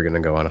Francisco. We were going to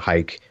go on a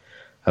hike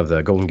of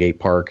the Golden Gate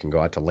Park and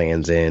go out to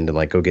Land's End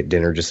and go get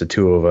dinner, just the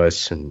 2 of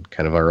us and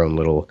kind of our own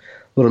little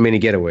mini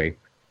getaway.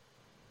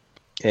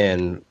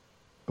 And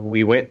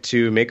we went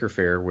to Maker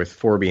Faire with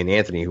Forby and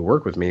Anthony, who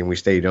work with me, and we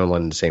stayed on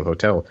in the same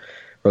hotel.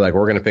 We're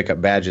we're going to pick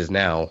up badges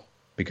now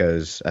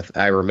because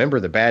I remember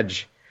the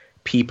badge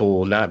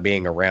people not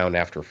being around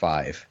after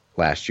 5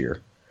 last year.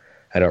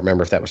 I don't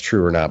remember if that was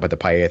true or not, but the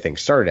paella thing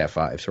started at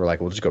 5. So we're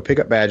we'll just go pick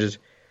up badges,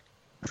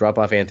 drop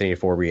off Anthony at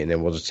Forby, and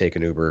then we'll just take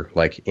an Uber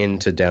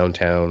into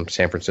downtown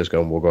San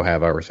Francisco, and we'll go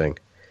have our thing.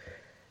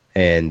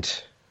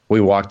 And we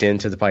walked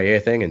into the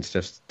paella thing, and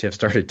Tiff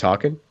started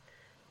talking.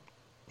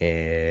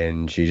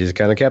 And she just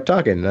kind of kept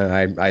talking.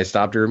 I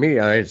stopped her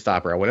immediately. I didn't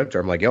stop her. I went up to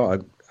her. I'm like,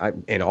 yo, I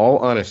in all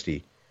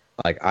honesty,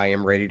 I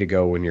am ready to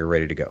go when you're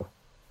ready to go.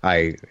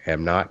 I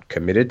am not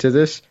committed to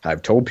this.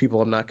 I've told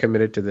people I'm not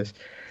committed to this.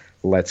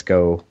 Let's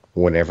go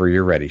whenever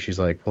you're ready. She's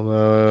like,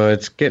 well,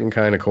 it's getting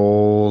kind of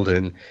cold,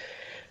 and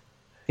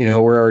we're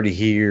already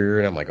here.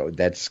 And I'm like, oh,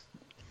 that's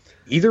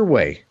either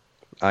way.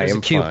 I am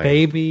a cute fine.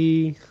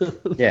 Baby.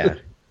 Yeah.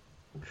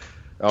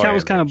 Kat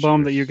was kind of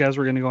bummed that you guys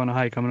were going to go on a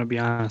hike. I'm going to be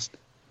honest.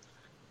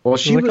 Well,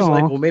 she was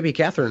like, well, maybe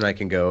Catherine and I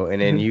can go, and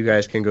then you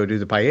guys can go do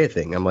the paella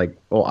thing. I'm like,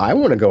 well, I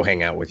want to go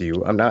hang out with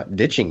you. I'm not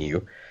ditching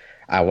you.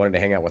 I wanted to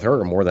hang out with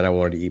her more than I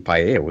wanted to eat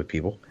paella with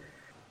people.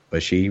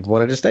 But she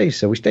wanted to stay,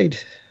 so we stayed.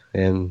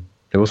 And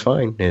it was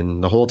fine.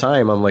 And the whole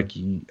time, I'm like,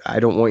 I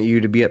don't want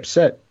you to be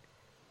upset.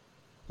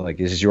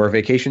 This is your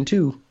vacation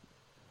too.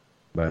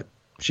 But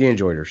she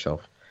enjoyed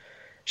herself.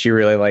 She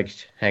really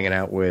liked hanging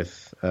out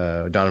with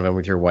Donovan,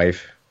 with your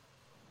wife.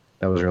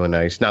 That was really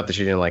nice. Not that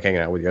she didn't like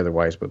hanging out with the other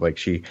wives, but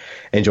she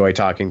enjoyed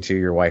talking to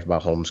your wife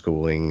about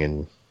homeschooling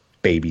and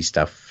baby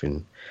stuff,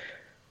 and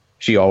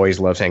she always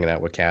loves hanging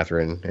out with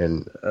Catherine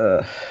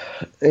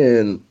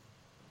and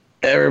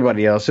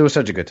everybody else. It was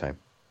such a good time.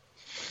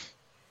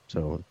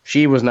 So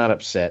she was not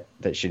upset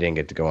that she didn't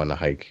get to go on the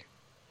hike,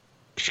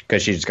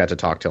 because she just got to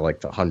talk to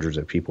like the hundreds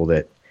of people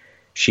that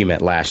she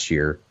met last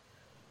year.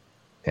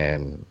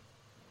 And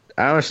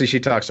honestly, she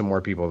talks to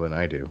more people than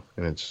I do.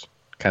 And it's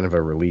kind of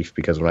a relief,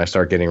 because when I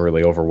start getting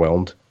really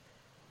overwhelmed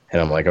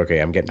and I'm like, okay,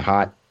 I'm getting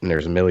hot and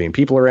there's a million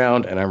people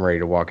around and I'm ready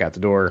to walk out the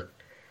door,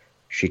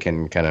 she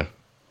can kind of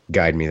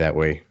guide me that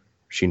way.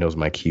 She knows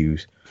my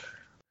cues.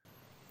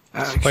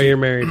 That's why you're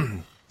married.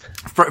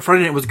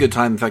 Friday night was a good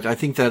time. In fact, I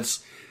think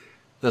that's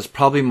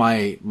probably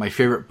my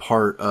favorite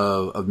part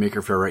of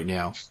Maker Faire right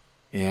now.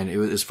 And it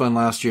was fun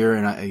last year,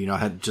 and I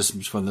had just as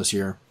much fun this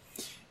year.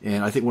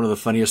 And I think one of the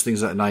funniest things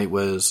that night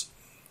was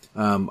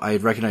I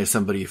had recognized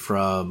somebody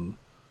from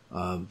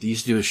they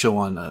used to do a show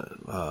on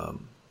a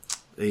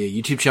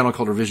YouTube channel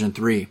called Revision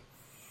 3,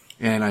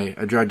 and I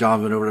dragged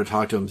Donovan over to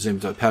talk to him. His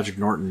name's Patrick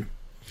Norton.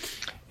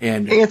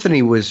 And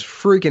Anthony was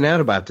freaking out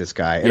about this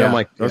guy, and I'm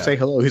like, "Go say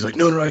hello." He's like,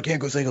 "No, I can't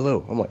go say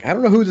hello." I'm like, "I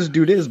don't know who this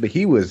dude is, but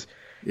he was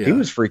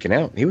freaking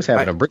out. He was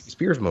having a Britney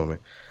Spears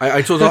moment."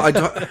 I told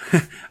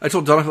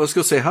Donovan, let's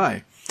go say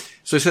hi.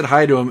 So I said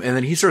hi to him, and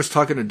then he starts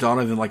talking to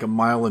Donovan like a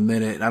mile a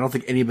minute, and I don't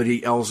think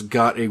anybody else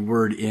got a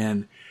word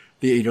in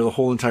the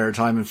whole entire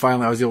time. And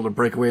finally, I was able to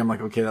break away. I'm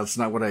like, okay, that's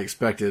not what I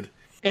expected.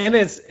 And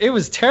it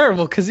was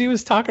terrible, because he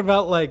was talking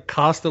about like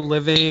cost of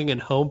living and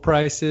home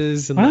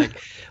prices and like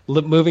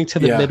moving to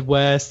the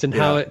Midwest and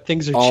how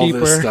things are all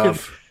cheaper. This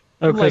stuff.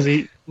 Oh, because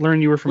he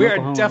learned you were from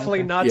Oklahoma. We are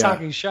definitely not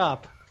talking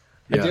shop.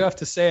 I do have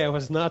to say, I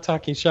was not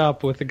talking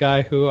shop with a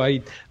guy who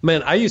I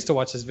used to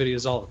watch his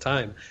videos all the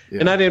time,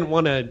 and I didn't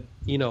want to,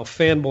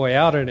 fanboy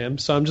out on him.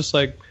 So I'm just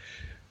like,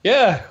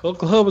 yeah,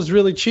 Oklahoma's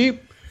really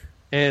cheap,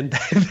 and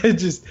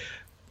just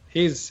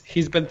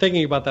he's been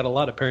thinking about that a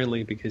lot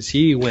apparently, because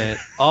he went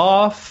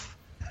off.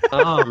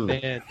 Oh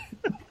man,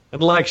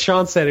 and like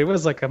Sean said, it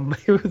was like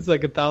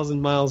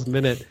 1,000 miles a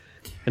minute,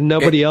 and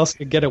nobody else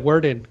could get a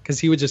word in, because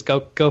he would just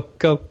go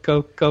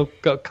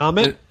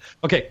comment.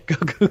 Okay, go.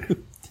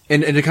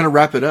 And to kind of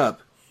wrap it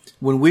up,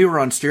 when we were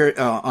on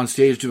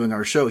stage doing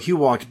our show, he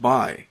walked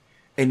by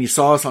and he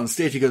saw us on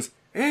stage. He goes,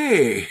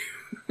 "Hey."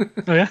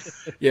 Oh, yeah?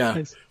 Yeah.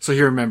 Nice. So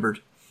he remembered.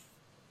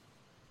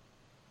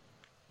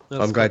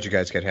 I'm glad you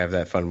guys could have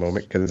that fun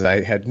moment, because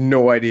I had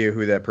no idea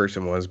who that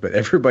person was, but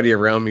everybody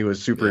around me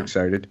was super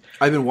excited.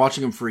 I've been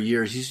watching him for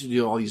years. He used to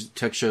do all these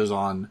tech shows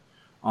on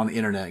the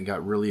internet and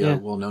got really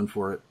well known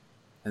for it,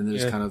 and then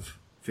just kind of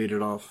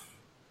faded off.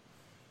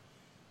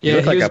 Yeah, he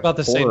was like about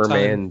the same time.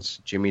 Man's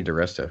Jimmy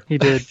DiResta. He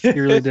did. He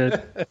really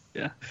did.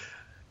 Yeah.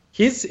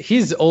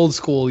 He's old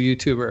school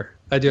YouTuber,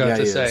 I do have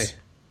to say.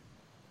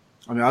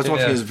 I mean, I was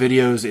watching his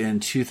videos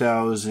in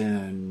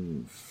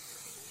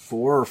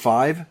 2004 or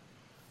 5,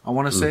 I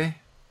want to say.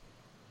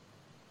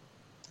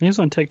 He was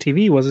on Tech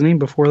TV, wasn't he,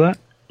 before that?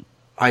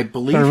 I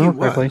believe he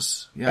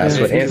was. Yeah, that's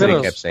what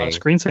Anthony kept saying.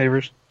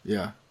 Screensavers.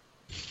 Yeah.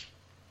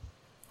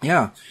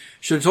 Yeah.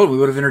 Should have told him. We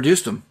would have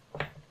introduced him.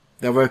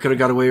 That way I could have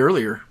got away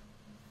earlier.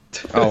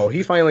 Oh,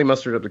 he finally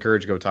mustered up the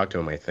courage to go talk to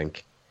him, I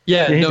think.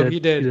 Yeah, he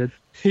did.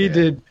 He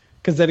did.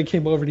 Because then he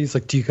came over and he's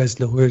like, "Do you guys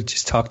know who to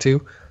just talk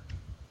to?"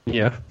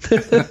 Yeah.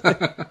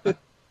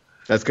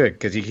 That's good,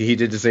 because he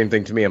did the same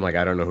thing to me. I'm like,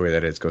 I don't know who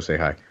that is. Go say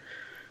hi.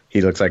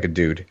 He looks like a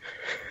dude.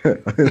 He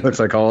looks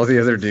like all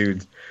the other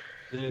dudes.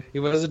 He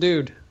was a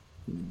dude.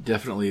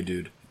 Definitely a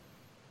dude.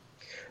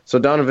 So,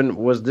 Donovan,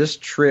 was this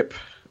trip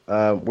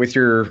with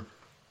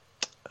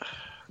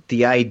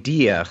the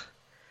idea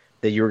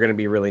that you were going to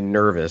be really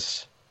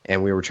nervous,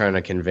 and we were trying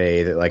to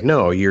convey that, like,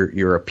 no,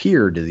 you're a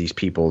peer to these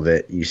people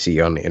that you see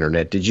on the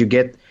internet. Did you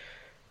get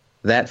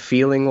that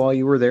feeling while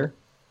you were there?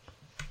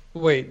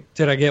 Wait,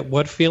 did I get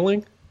what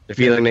feeling? The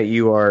feeling that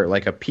you are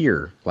like a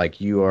peer, like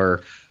you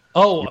are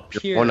a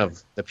peer. One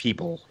of the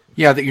people.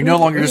 Yeah, that you're no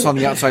longer just on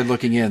the outside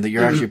looking in, that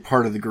you're actually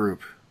part of the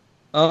group.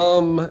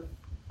 Kind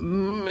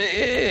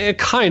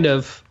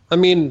of. I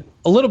mean,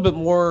 a little bit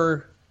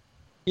more.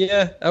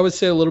 Yeah, I would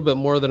say a little bit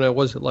more than I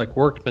was at like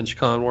Workbench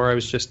Con, where I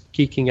was just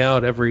geeking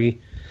out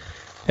every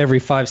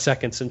 5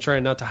 seconds and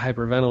trying not to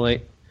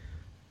hyperventilate.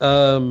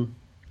 Yeah,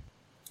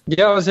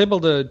 I was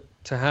able to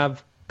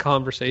have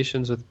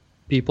conversations with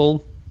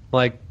people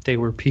like they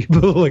were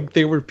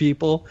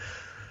people.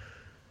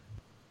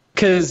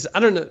 Because I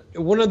don't know,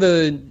 one of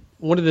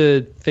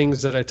the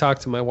things that I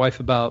talked to my wife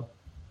about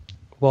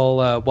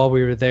while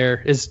we were there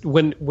is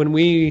when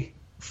we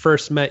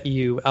first met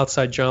you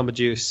outside Jamba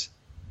Juice,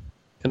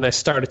 and I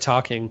started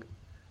talking,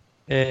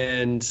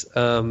 and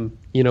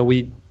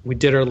we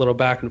did our little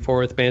back and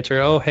forth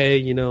banter. Oh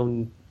hey,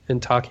 and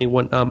talking.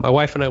 My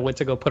wife and I went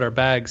to go put our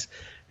bags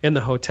in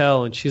the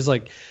hotel, and she's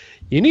like,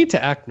 "You need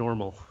to act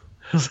normal."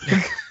 I was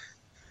like,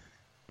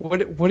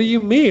 What do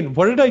you mean?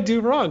 What did I do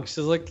wrong? She's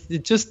like,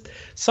 it just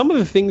some of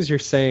the things you're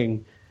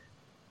saying,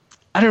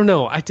 I don't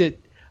know. I can't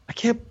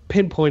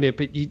pinpoint it,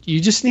 but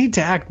you just need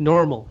to act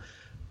normal.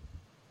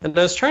 And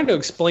I was trying to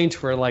explain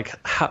to her like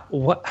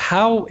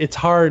how it's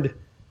hard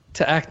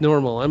to act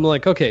normal. I'm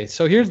like, okay,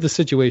 so here's the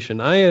situation.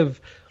 I have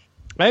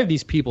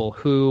these people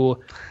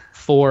who,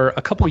 for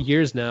a couple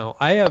years now,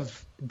 I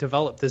have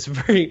developed this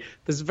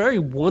very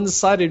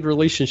one-sided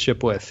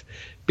relationship with,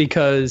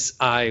 because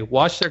I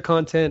watch their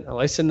content, I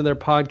listen to their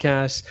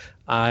podcasts,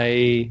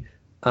 I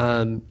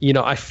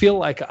feel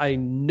like I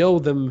know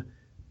them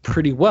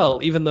pretty well,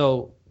 even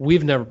though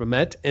we've never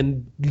met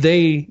and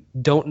they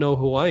don't know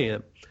who I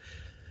am.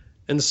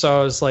 And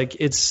so I was like,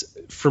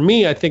 for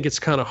me, I think it's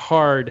kind of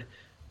hard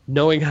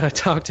knowing how to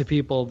talk to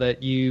people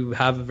that you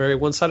have a very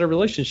one-sided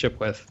relationship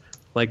with.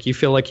 Like, you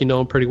feel like you know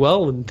them pretty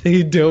well, and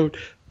they don't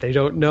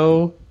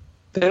know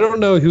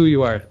who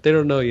you are. They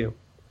don't know you.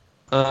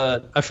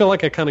 I feel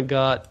like I kind of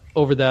got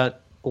over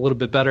that a little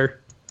bit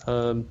better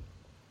on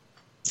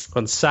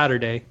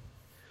Saturday,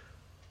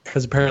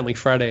 because apparently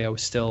Friday I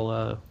was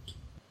still,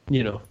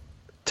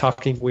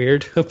 talking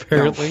weird,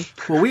 apparently.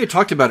 Well, we had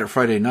talked about it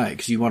Friday night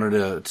because you wanted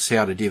to say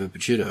hi to David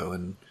Picciuto,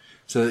 and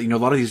so, a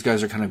lot of these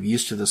guys are kind of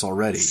used to this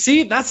already.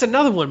 See, that's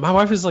another one. My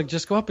wife was like,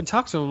 just go up and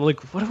talk to him. I'm like,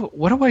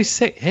 what do I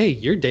say? Hey,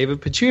 you're David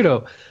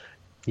Picciuto.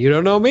 You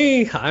don't know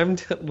me. I'm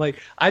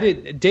like,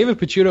 David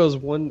Picciuto is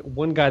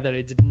one guy that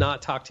I did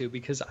not talk to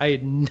because I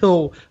had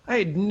no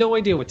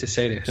idea what to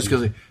say to him. Just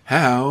because,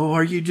 how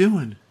are you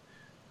doing?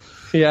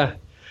 Yeah.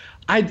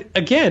 I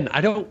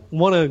don't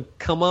want to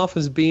come off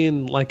as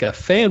being like a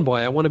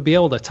fanboy. I want to be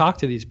able to talk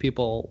to these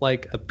people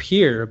like a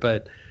peer,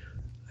 but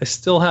I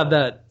still have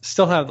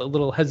a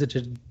little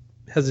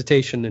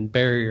hesitation and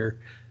barrier,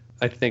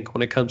 I think,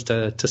 when it comes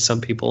to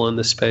some people in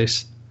this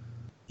space.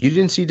 You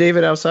didn't see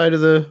David outside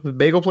of the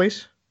bagel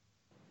place?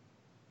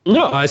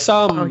 No, I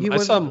saw him. I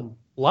saw him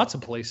lots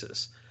of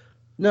places.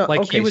 No, like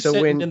okay, he was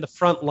sitting in the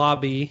front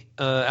lobby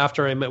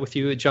after I met with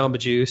you at Jamba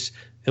Juice,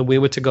 and we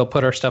went to go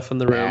put our stuff in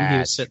the room. He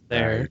was sitting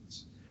there.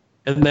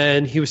 And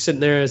then he was sitting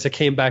there as I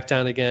came back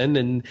down again,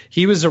 and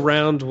he was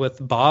around with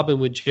Bob and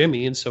with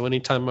Jimmy. And so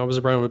anytime I was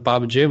around with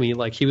Bob and Jimmy,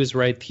 like he was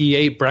right. He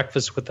ate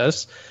breakfast with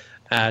us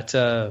at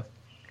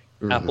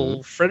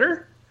Apple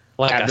Fritter,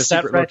 like at the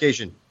secret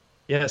location.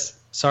 Yes,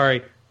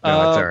 sorry.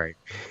 No, that's all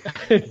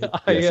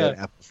right.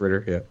 Apple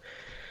Fritter,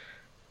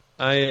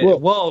 yeah.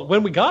 Well,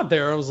 when we got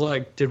there, I was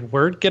like, did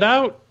word get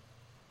out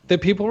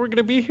that people were going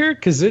to be here?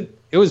 Because it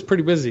was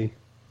pretty busy.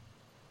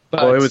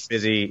 But, well, it was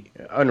busy.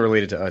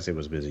 Unrelated to us, it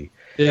was busy.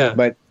 Yeah.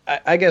 But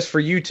I guess for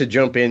you to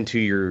jump into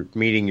your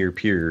meeting your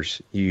peers,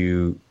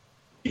 you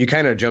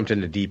kind of jumped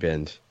into deep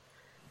end.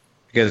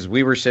 Because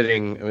we were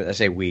sitting, I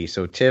say we,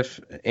 so Tiff,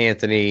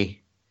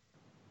 Anthony,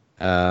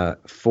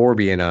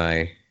 Forby, and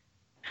I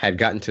had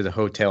gotten to the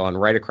hotel, and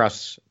right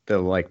across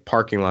the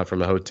parking lot from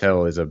the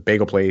hotel is a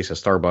bagel place, a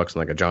Starbucks, and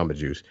like a Jamba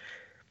Juice.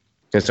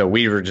 And so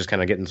we were just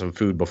kind of getting some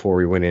food before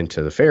we went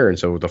into the fair. And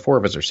so the four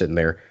of us are sitting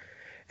there,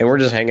 and we're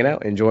just hanging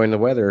out, enjoying the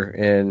weather.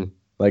 And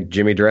like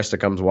Jimmy DiResta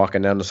comes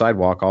walking down the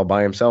sidewalk all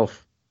by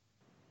himself.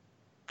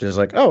 Just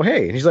like, oh,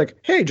 hey. And he's like,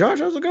 hey, Josh,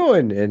 how's it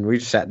going? And we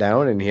just sat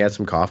down, and he had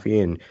some coffee,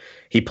 and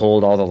he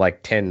pulled all the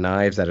 10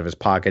 knives out of his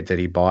pocket that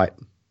he bought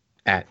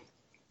at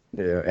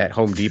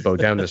Home Depot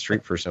down the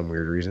street for some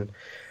weird reason.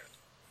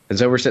 And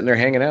so we're sitting there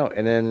hanging out,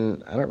 and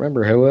then I don't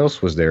remember who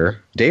else was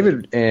there.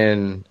 David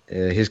and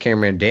his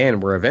cameraman Dan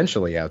were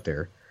eventually out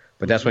there,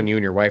 but that's when you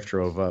and your wife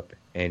drove up,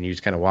 and you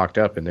just kind of walked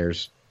up, and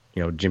there's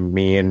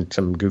Jimmy and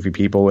some goofy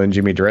people and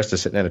Jimmy DiResta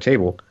sitting at a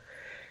table.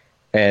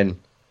 And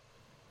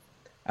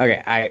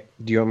okay,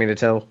 do you want me to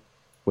tell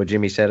what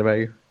Jimmy said about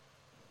you?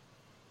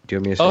 Do you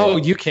want me to say? Oh,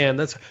 you can.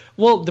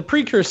 The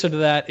precursor to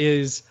that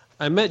is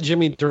I met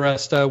Jimmy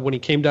DiResta when he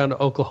came down to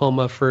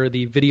Oklahoma for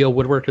the Video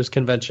Woodworkers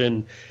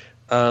Convention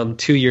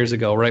 2 years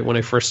ago, right when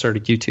I first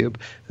started YouTube.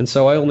 And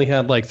so I only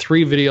had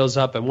 3 videos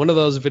up, and one of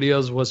those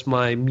videos was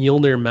my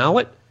Mjolnir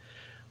mallet.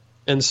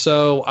 And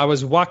so I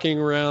was walking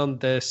around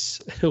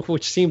this,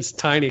 which seems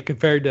tiny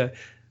compared to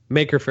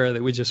Maker Faire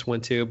that we just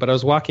went to, but I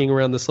was walking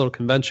around this little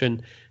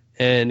convention,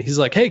 and he's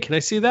like, hey, can I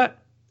see that?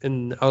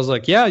 And I was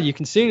like, yeah, you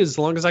can see it as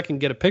long as I can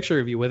get a picture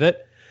of you with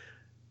it.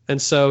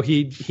 And so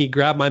he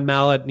grabbed my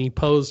mallet and he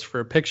posed for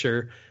a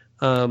picture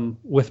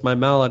with my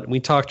mallet, and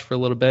we talked for a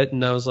little bit,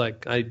 and I was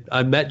like,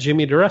 I met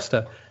Jimmy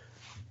DiResta.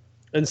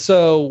 And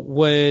so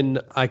when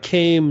I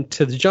came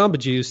to the Jamba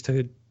Juice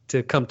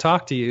to come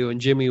talk to you, and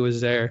Jimmy was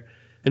there,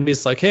 and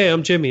he's like, hey,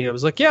 I'm Jimmy. I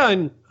was like,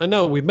 yeah, I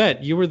know, we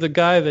met. You were the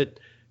guy that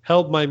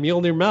held my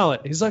Mjolnir mallet.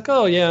 He's like,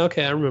 oh, yeah,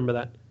 okay, I remember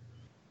that.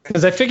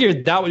 Because I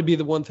figured that would be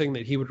the one thing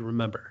that he would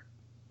remember,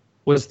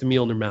 was the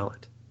Mjolnir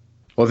mallet.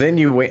 Well, then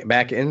you went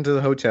back into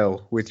the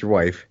hotel with your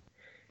wife,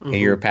 and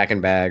you were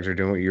packing bags or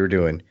doing what you were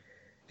doing.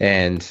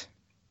 And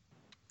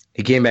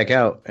he came back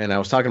out, and I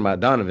was talking about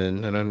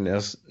Donovan,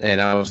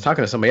 and I was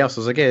talking to somebody else.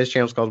 I was like, hey, this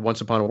channel's called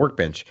Once Upon a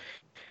Workbench.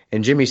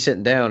 And Jimmy's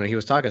sitting down, and he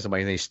was talking to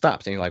somebody, and he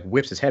stops, and he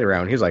whips his head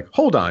around. He was like,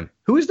 hold on,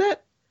 who is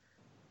that?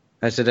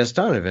 I said, that's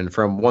Donovan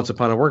from Once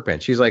Upon a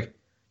Workbench. He's like,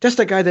 that's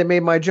the guy that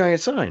made my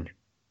giant sign.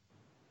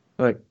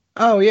 I'm like,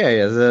 oh,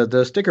 yeah,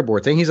 the sticker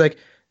board thing. He's like,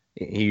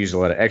 he used a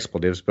lot of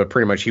expletives, but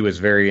pretty much he was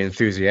very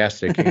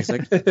enthusiastic. And he's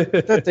like,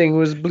 that thing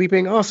was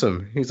bleeping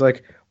awesome. He's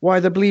like, why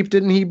the bleep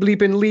didn't he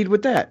bleep and lead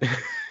with that?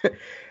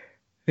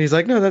 He's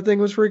like, no, that thing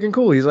was freaking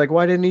cool. He's like,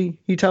 why didn't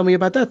he tell me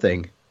about that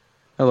thing?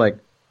 I'm like,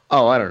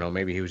 oh, I don't know.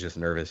 Maybe he was just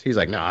nervous. He's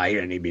like, no, he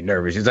didn't need to be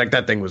nervous. He's like,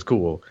 that thing was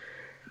cool.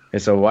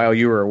 And so while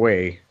you were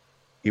away,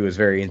 he was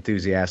very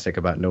enthusiastic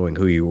about knowing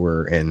who you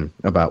were and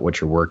about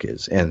what your work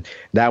is. And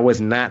that was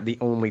not the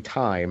only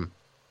time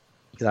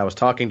that I was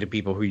talking to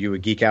people who you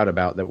would geek out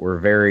about that were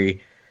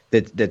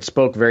that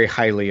spoke very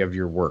highly of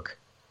your work.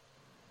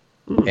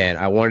 And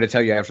I wanted to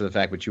tell you after the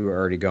fact, but you were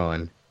already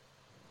gone.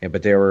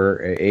 But there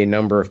were a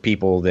number of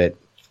people that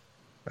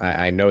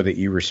I know that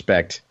you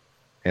respect,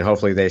 and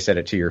hopefully they said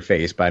it to your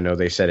face, but I know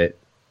they said it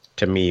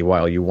to me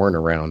while you weren't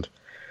around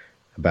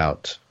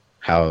about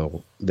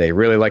how they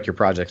really like your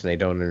projects and they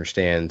don't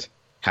understand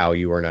how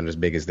you are not as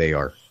big as they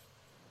are.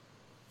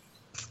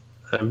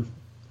 I'm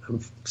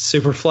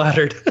super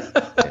flattered.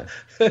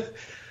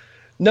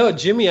 No,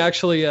 Jimmy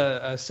actually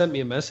sent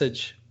me a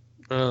message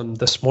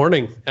this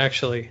morning,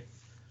 actually.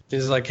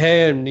 He's like,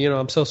 hey, and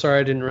I'm so sorry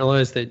I didn't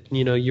realize that,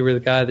 you were the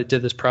guy that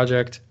did this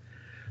project.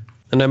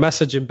 And I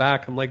messaged him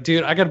back. I'm like,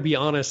 dude, I got to be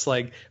honest,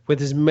 like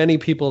with as many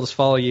people as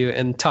follow you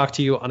and talk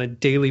to you on a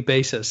daily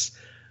basis,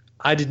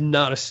 I did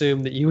not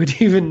assume that you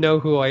would even know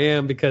who I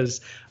am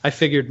because I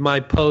figured my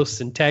posts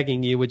and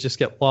tagging you would just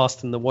get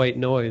lost in the white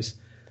noise.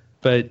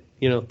 But,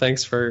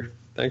 thanks for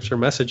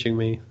messaging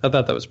me. I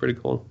thought that was pretty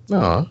cool.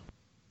 Aw.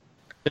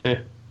 Yeah.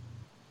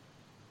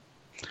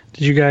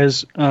 Did you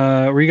guys,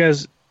 were you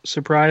guys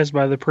surprised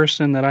by the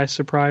person that I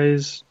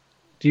surprised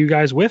you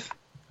guys with?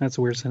 That's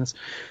a weird sentence.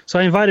 So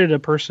I invited a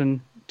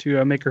person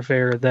to a Maker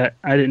Faire that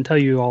I didn't tell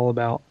you all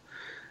about.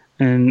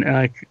 And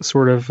I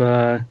sort of,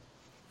 I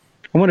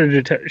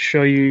wanted to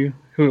show you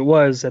who it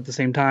was at the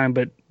same time,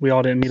 but we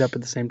all didn't meet up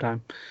at the same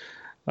time.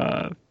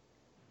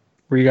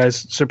 Were you guys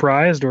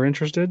surprised or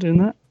interested in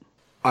that?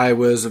 I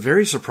was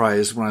very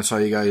surprised when I saw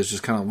you guys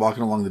just kind of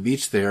walking along the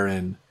beach there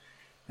and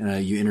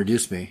you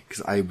introduced me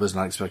because I was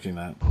not expecting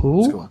that.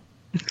 Who? Let's go on.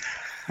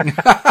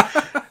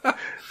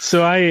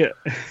 So I,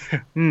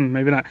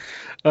 maybe not.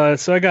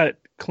 So I got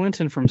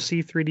Clinton from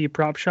C3D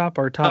Prop Shop,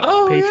 our top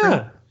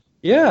patron.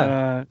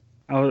 Yeah.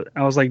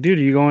 I was like, dude,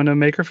 are you going to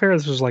Maker Faire?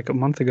 This was like a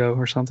month ago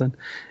or something.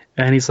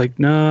 And he's like,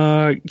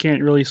 no, I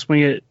can't really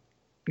swing it.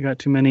 You got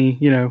too many,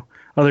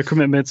 other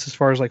commitments as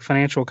far as like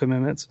financial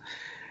commitments.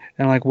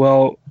 And I'm like,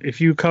 well, if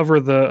you cover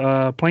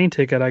the plane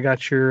ticket, I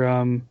got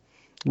your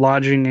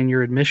lodging and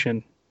your admission.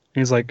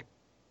 And he's like,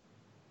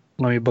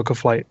 let me book a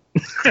flight.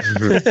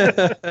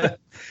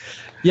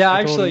 Yeah,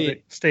 I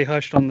actually, stay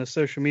hushed on the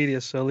social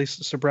media, so at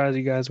least surprise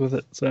you guys with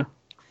it. So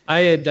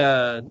we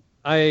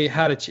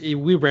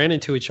ran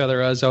into each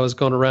other as I was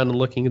going around and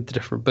looking at the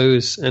different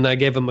booths, and I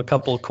gave him a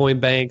couple of coin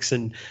banks,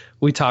 and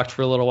we talked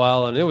for a little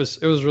while, and it was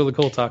really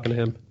cool talking to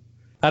him.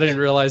 I didn't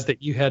realize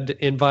that you had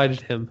invited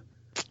him.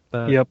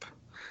 Yep,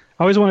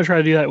 I always want to try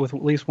to do that with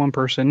at least one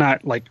person,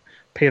 not like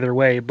pay their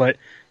way, but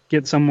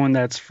get someone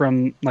that's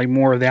from like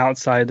more of the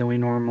outside than we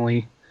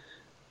normally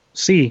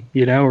see,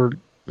 and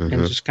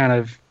just kind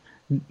of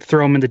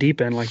throw them in the deep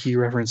end like you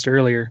referenced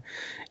earlier.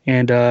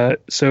 And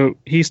so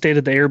he stayed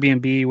at the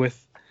Airbnb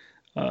with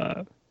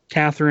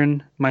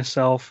Catherine,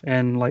 myself,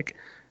 and like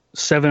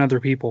 7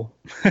 other people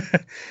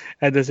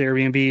at this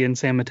Airbnb in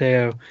San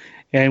Mateo.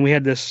 And we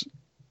had this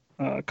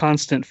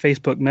constant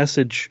Facebook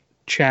message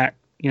chat,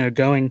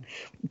 going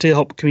to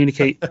help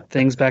communicate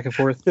things back and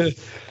forth.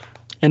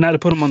 And not to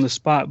put him on the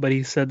spot, but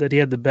he said that he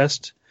had the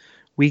best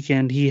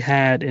weekend he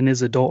had in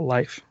his adult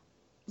life.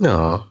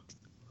 No.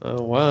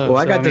 Oh, wow. Well,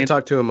 I got to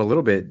talk to him a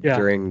little bit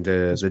during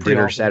the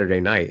dinner awesome.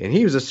 Saturday night, and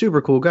he was a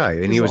super cool guy.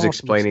 And he was awesome.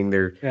 explaining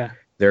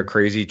their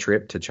crazy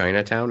trip to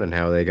Chinatown and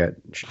how they got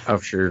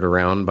ushered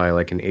around by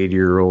like an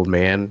 80-year-old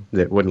man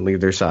that wouldn't leave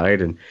their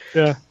side. And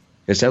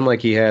it sounded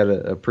like he had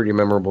a pretty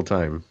memorable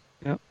time.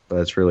 Yep.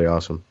 That's really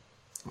awesome.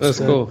 That's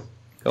cool.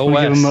 Go I'm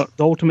West. give him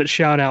the ultimate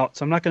shout out,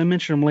 so I'm not going to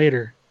mention him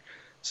later.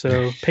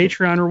 So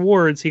Patreon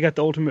rewards, he got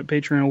the ultimate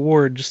Patreon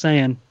award, just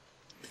saying.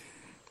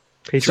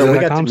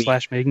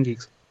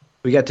 Patreon.com/makinggeeks.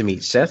 We got to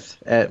meet Seth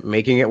at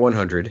Making It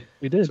 100.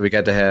 We did. So we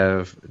got to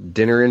have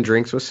dinner and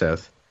drinks with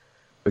Seth.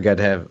 We got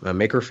to have a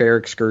Maker Faire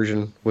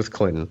excursion with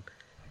Clinton.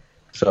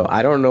 So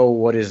I don't know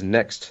what is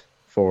next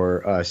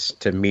for us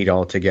to meet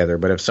all together,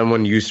 but if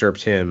someone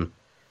usurps him,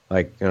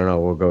 like, I don't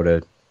know, we'll go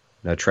to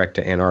a trek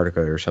to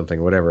Antarctica or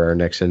something, whatever our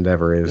next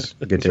endeavor is.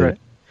 Get to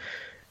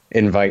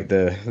invite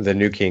the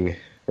new king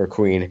or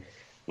queen.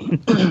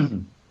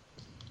 So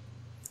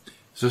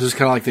this is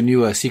kind of like the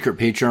new secret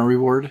Patreon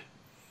reward?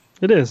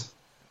 It is.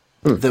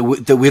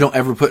 That we don't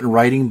ever put in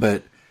writing,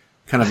 but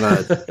kind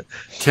of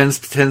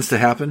tends to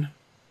happen.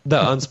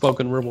 The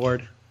unspoken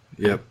reward.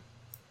 Yep.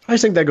 I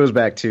just think that goes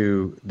back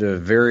to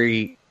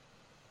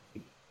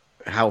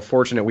how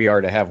fortunate we are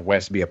to have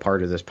Wes be a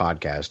part of this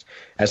podcast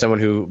as someone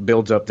who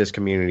builds up this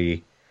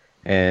community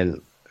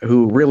and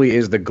who really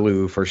is the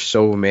glue for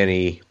so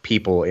many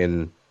people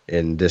in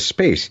this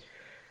space.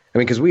 I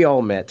mean, because we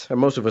all met, or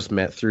most of us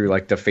met through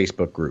like the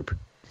Facebook group.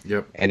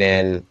 Yep. And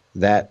then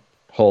that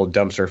whole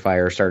dumpster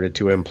fire started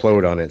to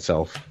implode on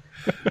itself.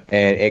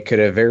 And it could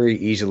have very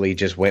easily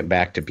just went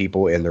back to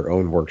people in their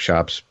own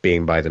workshops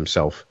being by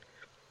themselves.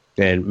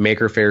 And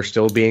Maker Faire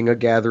still being a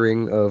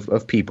gathering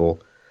of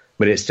people,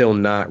 but it's still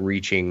not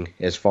reaching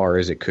as far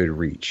as it could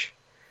reach.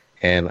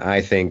 And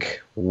I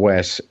think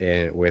Wes,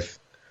 with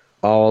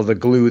all the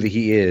glue that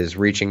he is,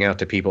 reaching out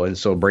to people and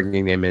still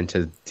bringing them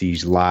into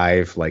these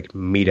live like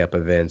meetup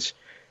events.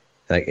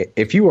 Like,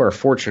 if you are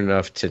fortunate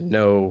enough to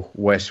know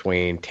Wes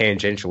Swain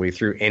tangentially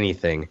through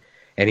anything,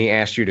 and he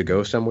asked you to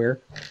go somewhere,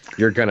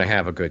 you're gonna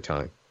have a good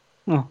time.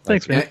 Oh,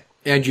 thanks, man.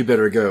 And you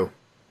better go.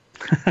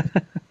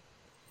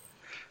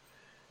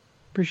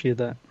 Appreciate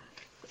that.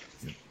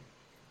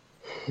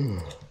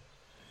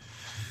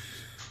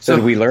 So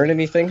did we learn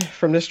anything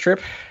from this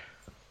trip?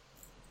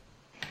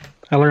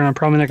 I learned I'm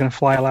probably not going to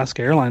fly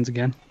Alaska Airlines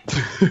again.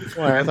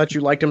 Why, I thought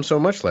you liked them so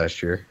much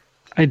last year.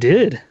 I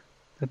did.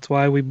 That's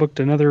why we booked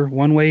another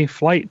one-way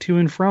flight to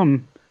and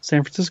from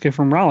San Francisco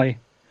from Raleigh.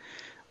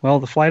 Well,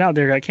 the flight out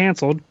there got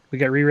canceled. We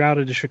got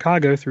rerouted to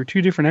Chicago through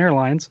 2 different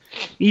airlines.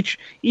 Each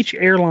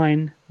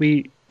airline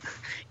we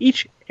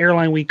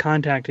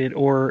contacted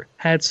or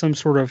had some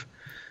sort of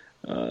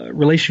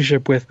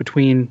relationship with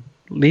between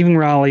leaving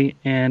Raleigh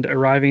and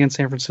arriving in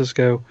San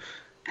Francisco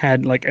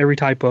had like every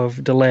type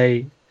of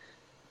delay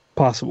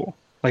possible.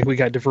 Like, we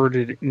got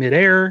diverted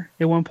midair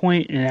at one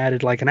point and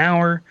added like an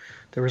hour.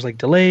 There was like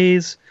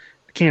delays,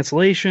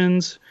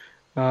 cancellations,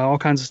 all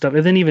kinds of stuff.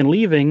 And then even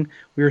leaving,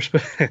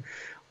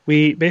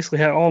 we basically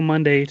had all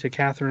Monday to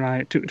Catherine and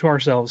I to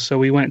ourselves. So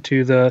we went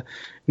to the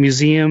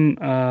Musée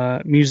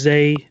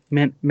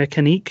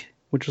Mécanique,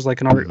 which is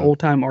like an old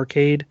time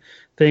arcade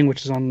thing,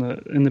 which is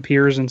in the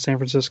piers in San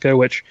Francisco.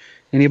 Which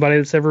anybody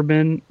that's ever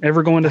going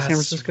to San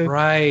Francisco,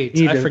 right?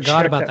 I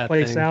forgot about that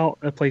place thing. out.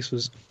 That place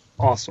was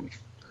awesome.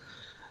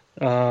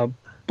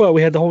 But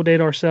we had the whole day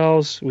to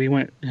ourselves. We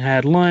went and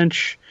had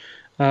lunch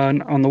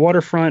on the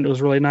waterfront. It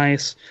was really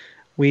nice.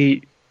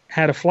 We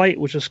had a flight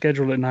which was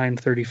scheduled at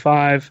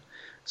 9:35,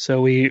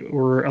 so we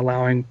were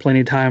allowing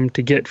plenty of time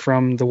to get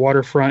from the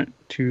waterfront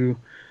to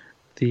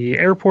the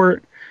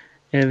airport.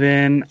 And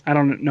then I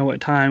don't know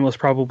what time, it was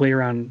probably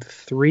around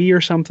 3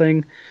 or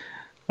something.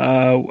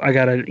 I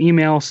got an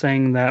email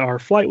saying that our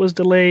flight was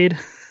delayed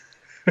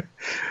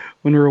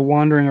when we were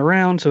wandering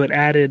around, so it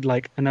added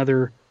like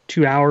another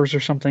 2 hours or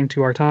something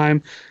to our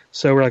time.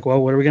 So we're like,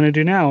 well, what are we going to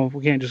do now?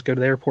 We can't just go to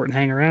the airport and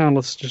hang around.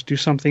 Let's just do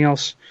something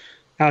else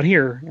out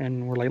here.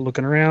 And we're like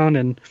looking around,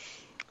 and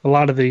a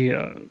lot of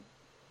the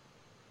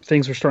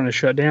things were starting to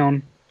shut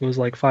down. It was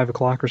like 5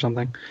 o'clock or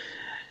something.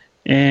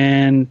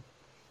 And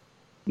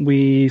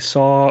we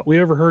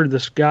overheard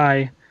this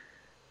guy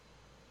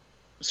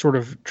sort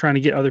of trying to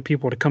get other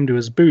people to come to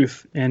his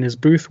booth. And his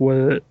booth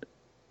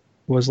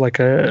was like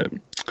a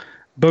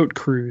boat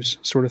cruise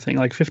sort of thing,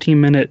 like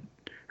 15-minute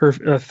or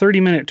a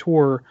 30-minute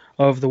tour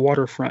of the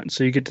waterfront.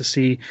 So you get to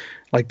see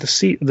like the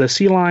sea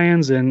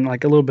lions and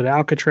like a little bit of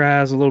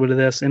Alcatraz, a little bit of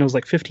this, and it was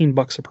like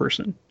 $15 a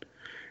person.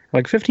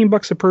 Like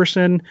 $15 a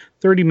person,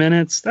 30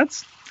 minutes.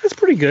 That's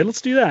pretty good.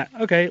 Let's do that.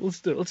 Okay, let's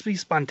do it. Let's be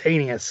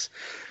spontaneous.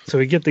 So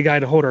we get the guy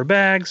to hold our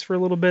bags for a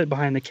little bit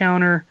behind the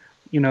counter,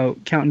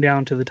 counting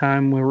down to the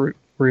time we're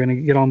going to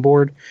get on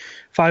board.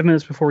 5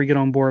 minutes before we get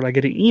on board, I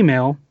get an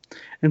email,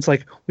 and it's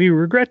like, we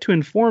regret to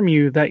inform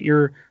you that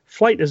your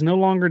flight is no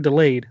longer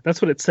delayed.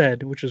 That's what it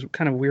said, which is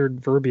kind of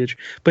weird verbiage.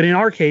 But in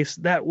our case,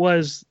 that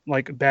was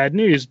like bad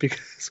news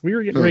because we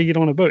were getting ready to get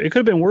on a boat. It could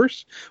have been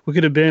worse. We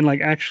could have been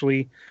like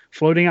actually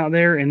floating out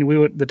there, and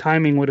the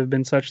timing would have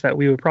been such that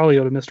we would probably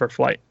have missed our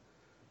flight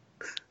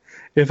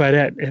if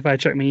I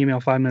checked my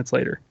email 5 minutes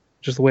later.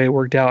 Just the way it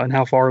worked out and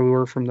how far we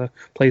were from the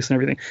place and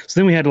everything. So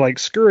then we had to like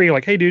scurry,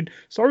 like, hey dude,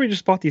 sorry, we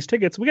just bought these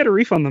tickets. We got to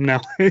refund them now.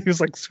 He was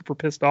like super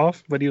pissed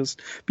off, but he was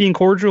being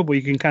cordial, but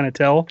you can kind of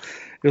tell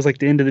it was like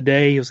the end of the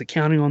day. He was like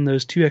counting on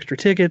those 2 extra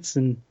tickets,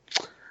 and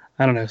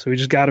I don't know. So we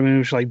just got him and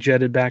we just like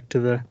jetted back to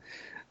the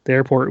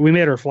airport. We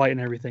made our flight and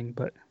everything,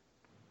 but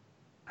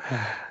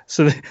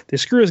so they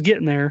screw us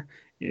getting there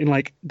in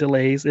like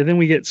delays, and then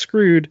we get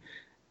screwed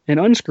and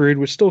unscrewed,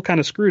 which still kind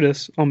of screwed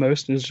us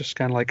almost. It was just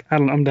kind of like,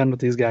 I'm done with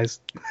these guys.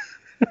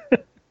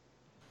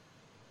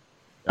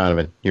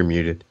 Donovan, you're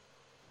muted.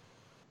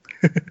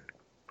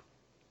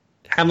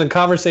 Having a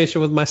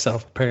conversation with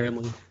myself,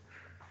 apparently.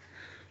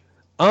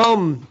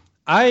 Aside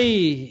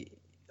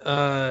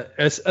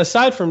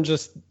from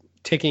just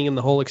taking in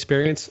the whole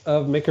experience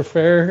of Maker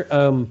Faire,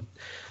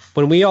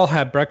 when we all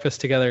had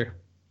breakfast together,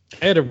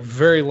 I had a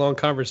very long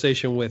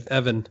conversation with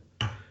Evan,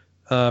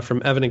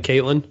 from Evan and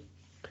Caitlin,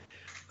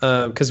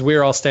 because we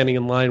were all standing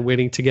in line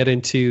waiting to get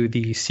into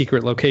the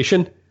secret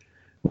location,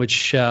 which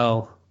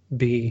shall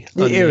be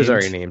unnamed. It was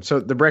already named. So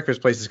the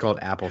breakfast place is called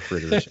Apple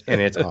Fritters,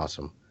 and it's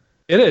awesome.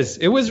 It is.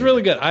 It was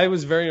really good. I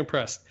was very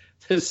impressed.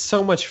 There's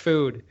so much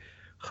food.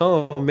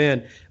 Oh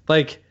man,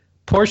 like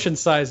portion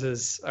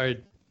sizes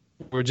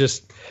were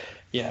just,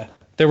 yeah.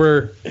 There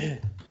were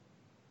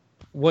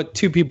what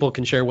 2 people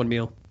can share one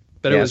meal,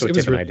 but yeah, it was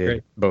really I did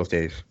great both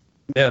days.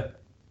 Yeah,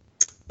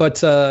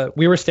 but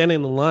we were standing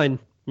in the line,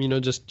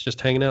 just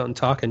hanging out and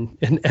talking,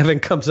 and Evan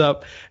comes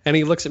up and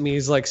he looks at me.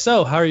 He's like,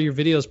 "So, how are your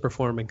videos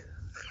performing?"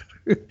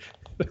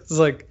 It's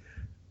like,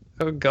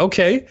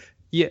 okay,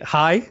 yeah,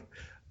 hi.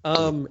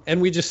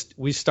 And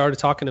we started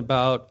talking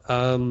about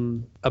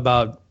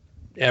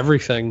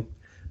everything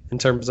in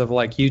terms of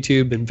like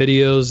YouTube and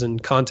videos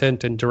and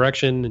content and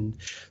direction and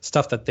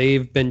stuff that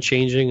they've been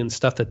changing and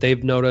stuff that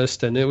they've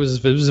noticed. And it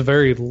was a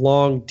very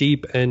long,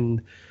 deep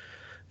and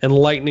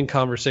enlightening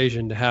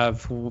conversation to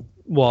have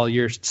while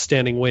you're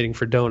standing waiting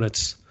for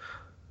donuts.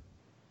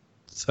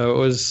 So it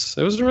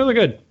was really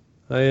good.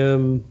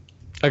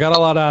 I got a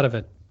lot out of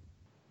it.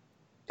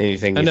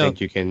 Anything you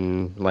think you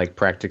can like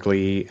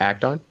practically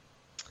act on?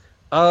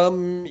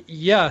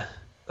 Yeah.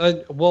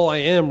 Well, I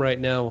am right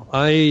now.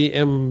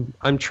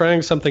 I'm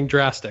trying something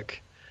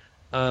drastic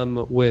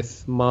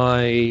with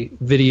my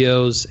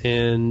videos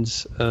and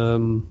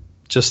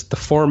just the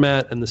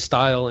format and the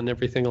style and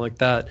everything like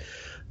that.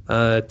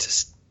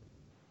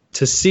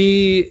 To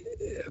see,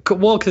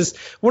 well, because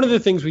one of the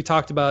things we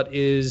talked about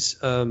is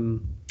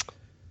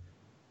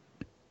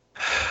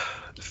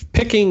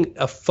picking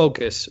a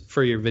focus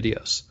for your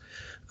videos.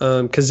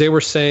 Because they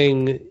were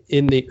saying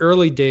in the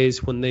early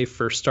days when they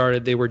first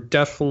started, they were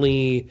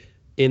definitely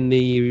in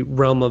the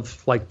realm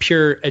of like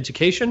pure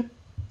education.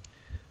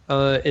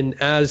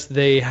 And as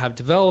they have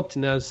developed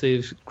and as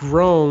they've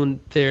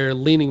grown, they're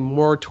leaning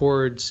more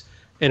towards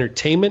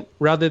entertainment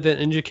rather than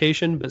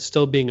education, but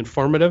still being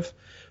informative.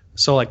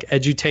 So like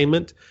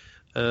edutainment.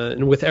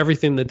 And with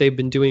everything that they've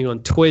been doing on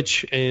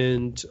Twitch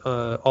and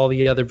all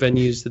the other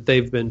venues that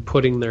they've been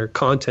putting their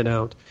content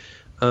out,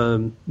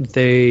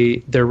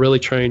 they're really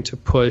trying to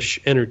push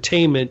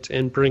entertainment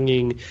and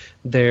bringing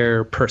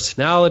their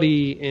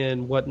personality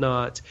and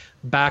whatnot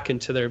back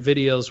into their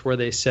videos, where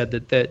they said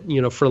that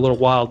you know, for a little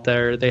while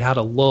there they had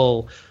a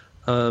lull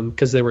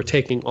because they were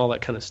taking all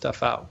that kind of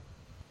stuff out.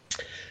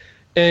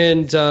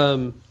 And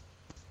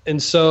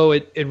so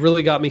it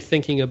really got me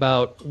thinking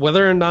about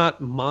whether or not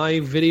my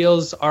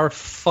videos are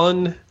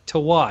fun to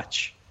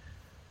watch.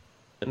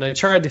 And I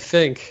tried to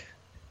think,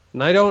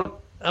 and I don't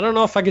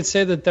know if I could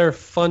say that they're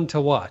fun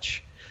to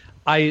watch.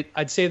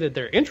 I'd say that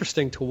they're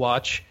interesting to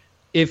watch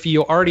if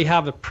you already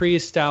have a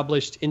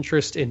pre-established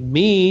interest in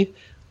me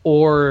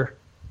or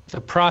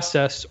the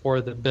process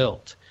or the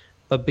build.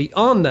 But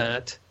beyond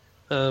that,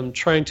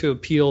 trying to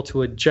appeal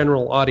to a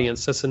general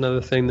audience, that's another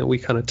thing that we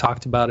kind of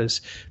talked about,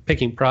 is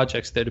picking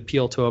projects that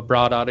appeal to a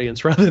broad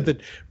audience rather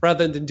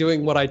than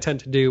doing what I tend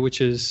to do,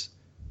 which is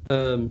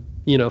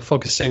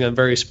focusing on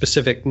very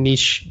specific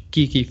niche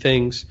geeky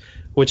things,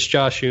 which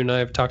Josh, you and I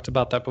have talked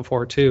about that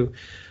before too.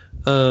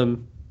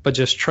 But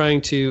just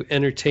trying to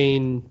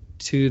entertain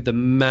to the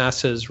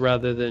masses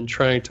rather than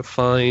trying to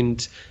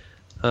find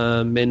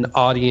an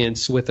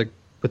audience with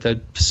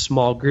a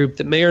small group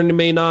that may or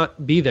may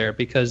not be there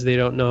because they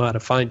don't know how to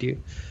find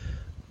you.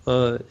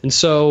 And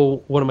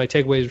so one of my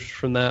takeaways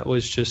from that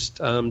was just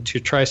to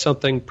try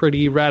something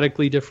pretty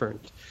radically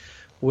different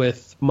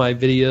with my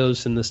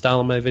videos and the style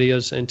of my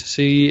videos, and to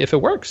see if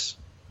it works.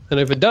 And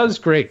if it does,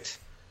 great.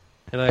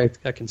 And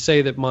I can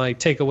say that my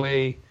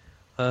takeaway,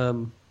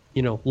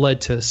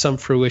 led to some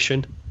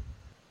fruition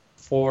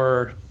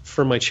for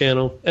my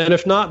channel. And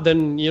if not,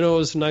 then, it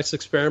was a nice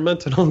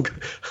experiment, and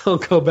I'll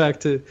go back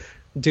to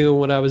doing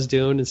what I was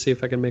doing and see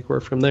if I can make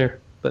work from there.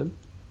 But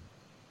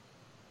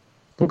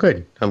well,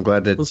 good. I'm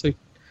glad that we'll see.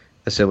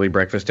 A silly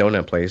breakfast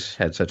donut place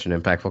had such an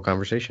impactful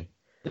conversation.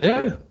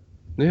 Yeah.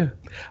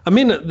 I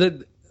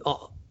mean,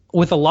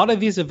 with a lot of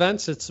these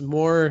events, it's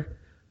more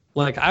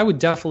like I would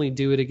definitely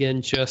do it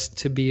again just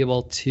to be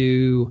able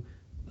to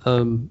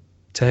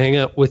hang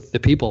out with the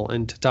people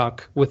and to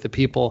talk with the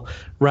people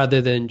rather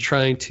than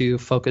trying to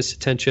focus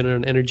attention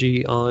and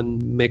energy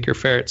on Maker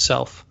Faire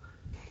itself.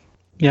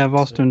 Yeah, I've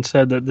often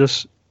said that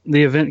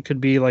the event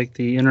could be like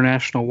the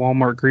International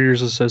Walmart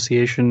Greeters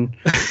Association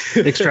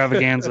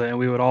extravaganza, and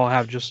we would all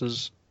have just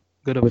as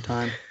good of a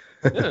time.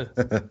 Yeah.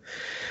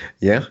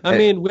 Yeah. I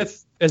mean,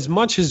 with as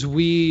much as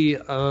we,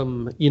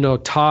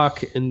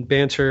 talk and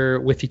banter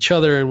with each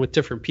other and with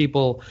different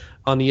people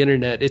on the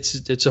internet,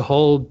 it's a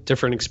whole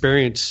different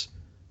experience,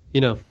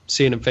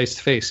 seeing them face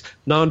to face,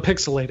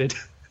 non-pixelated,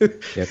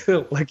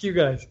 yep. Like you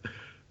guys.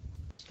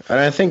 And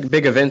I think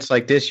big events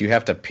like this, you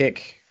have to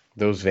pick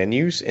those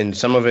venues, and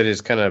some of it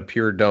is kind of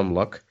pure dumb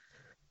luck.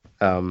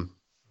 Going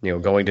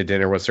to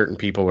dinner with certain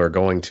people, or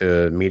going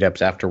to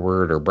meetups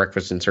afterward, or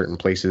breakfast in certain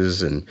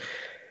places, and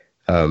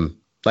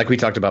like we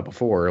talked about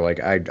before, like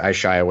I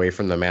shy away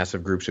from the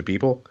massive groups of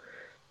people,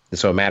 and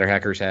so Matter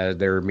Hackers had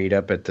their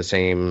meetup at the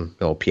same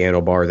piano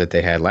bar that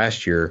they had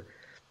last year,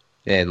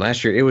 and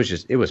last year it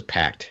was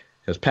packed.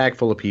 It was packed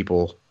full of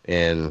people,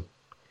 and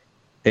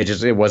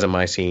it wasn't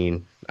my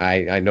scene.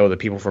 I know the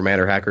people from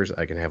Matter Hackers.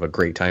 I can have a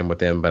great time with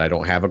them, but I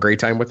don't have a great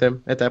time with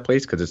them at that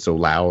place because it's so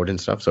loud and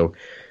stuff. So,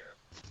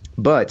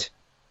 but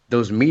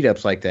those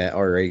meetups like that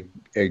are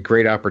a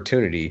great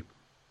opportunity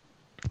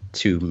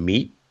to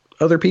meet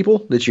other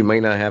people that you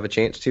might not have a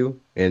chance to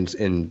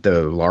in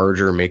the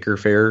larger Maker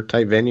Faire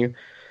type venue,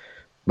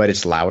 but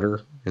it's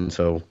louder. And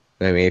so,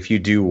 I mean, if you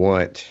do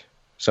want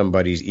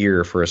somebody's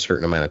ear for a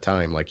certain amount of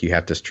time, like you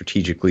have to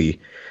strategically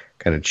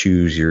kind of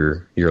choose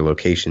your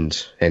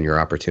locations and your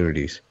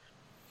opportunities.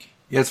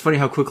 Yeah, it's funny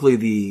how quickly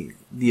the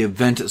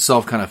event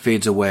itself kind of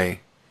fades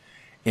away,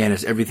 and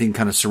it's everything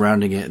kind of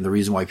surrounding it and the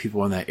reason why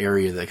people are in that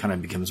area that kind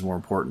of becomes more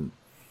important.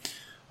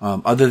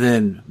 Other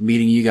than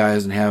meeting you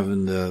guys and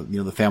having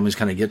the families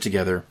kind of get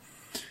together,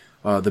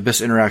 the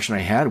best interaction I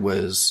had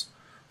was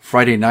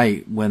Friday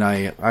night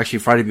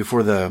Friday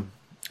before the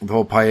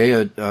whole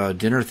paella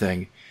dinner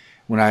thing,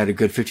 when I had a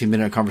good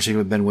 15-minute conversation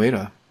with Ben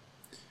Wada.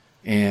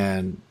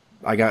 And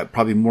I got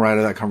probably more out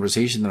of that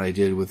conversation than I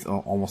did with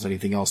almost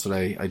anything else that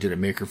I did at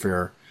Maker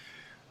Faire,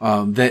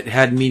 that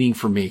had meaning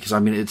for me. Cause I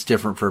mean, it's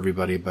different for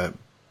everybody, but,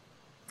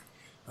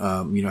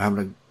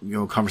 having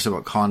a, conversation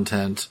about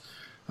content,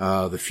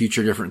 the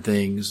future, different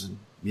things. And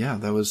yeah,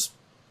 that was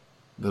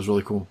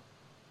really cool.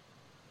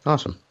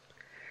 Awesome.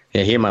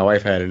 Yeah. He and my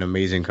wife had an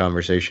amazing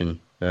conversation,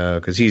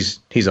 cause he's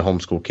a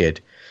homeschool kid.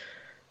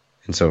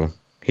 And so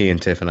he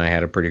and Tiff and I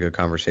had a pretty good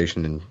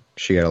conversation, and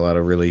she got a lot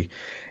of really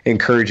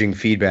encouraging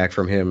feedback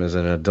from him as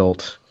an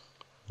adult,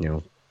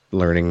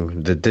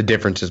 learning the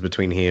differences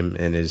between him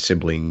and his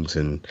siblings.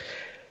 And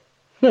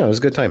it was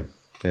a good time.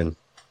 And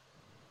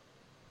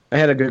I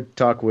had a good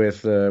talk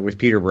with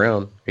Peter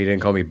Brown. He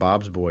didn't call me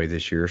Bob's boy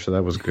this year, so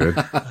that was good.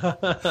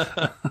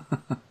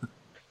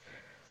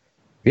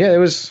 Yeah, it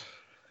was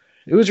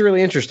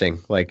really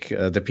interesting. Like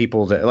the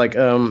people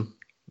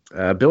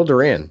that Bill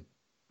Duran.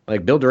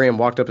 Like Bill Duran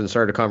walked up and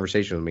started a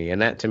conversation with me,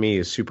 and that to me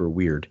is super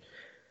weird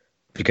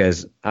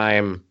because I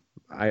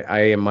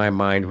in my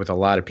mind with a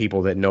lot of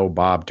people that know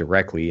Bob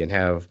directly and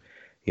have,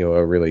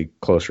 a really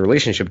close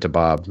relationship to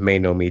Bob may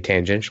know me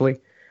tangentially.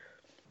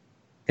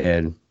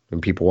 And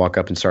when people walk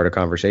up and start a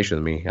conversation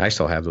with me, I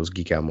still have those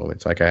geek out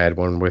moments. Like I had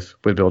one with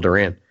Bill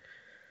Duran,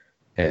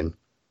 and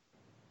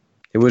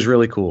it was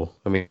really cool.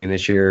 I mean,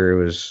 this year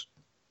it was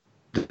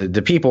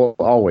the people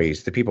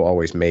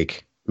always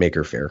make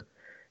Maker Faire,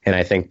 and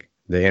I think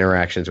the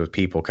interactions with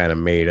people kind of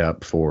made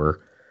up for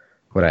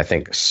what I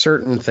think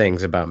certain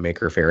things about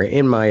Maker Faire,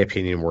 in my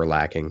opinion, were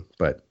lacking.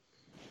 But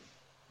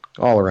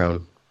all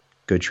around,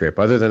 good trip.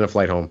 Other than the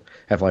flight home.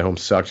 That flight home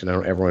sucked, and I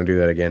don't ever want to do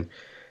that again.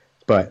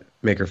 But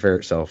Maker Faire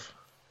itself,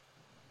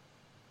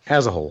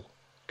 as a whole,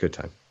 good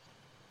time.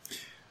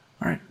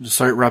 All right, to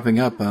start wrapping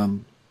up, why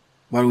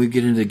don't we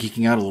get into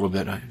geeking out a little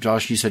bit?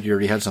 Josh, you said you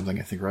already had something,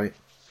 I think, right?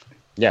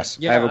 Yes,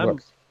 yeah, I have a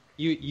book.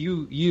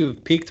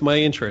 You've piqued my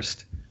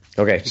interest.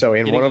 Okay, so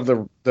in one of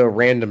the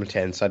random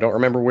tents, I don't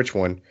remember which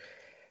one,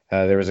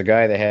 there was a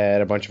guy that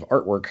had a bunch of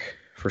artwork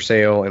for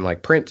sale and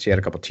like prints. He had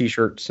a couple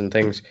T-shirts and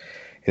things,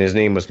 and his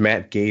name was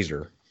Matt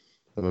Gazer.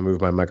 I'm gonna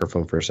move my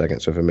microphone for a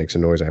second, so if it makes a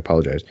noise, I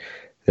apologize.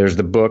 There's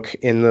the book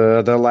in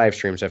the live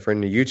streams. If you're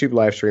in the YouTube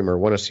live stream or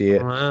want to see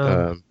it,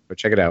 but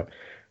check it out.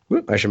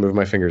 Whoop, I should move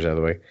my fingers out of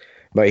the way.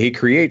 But he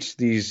creates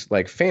these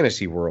like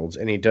fantasy worlds,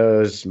 and he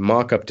does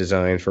mock-up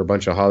design for a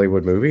bunch of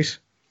Hollywood movies,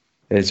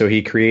 and so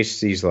he creates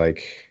these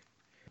like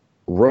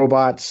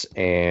robots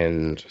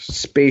and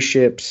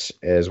spaceships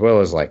as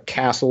well as like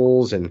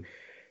castles, and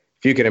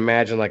if you could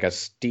imagine like a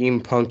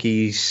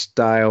steampunky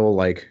style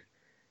like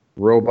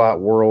robot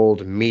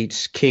world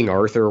meets King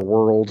Arthur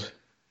world,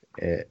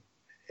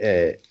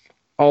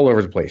 all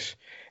over the place.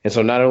 And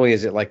so not only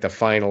is it like the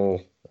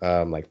final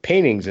like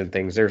paintings and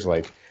things, there's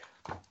like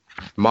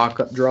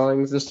mock-up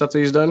drawings and stuff that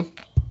he's done.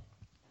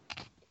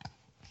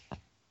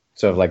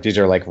 So like these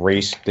are like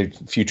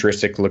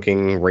futuristic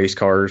looking race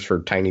cars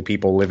for tiny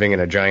people living in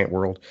a giant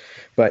world.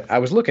 But I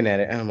was looking at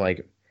it and I'm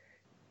like,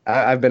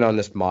 I've been on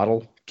this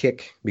model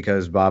kick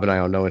because Bob and I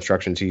on No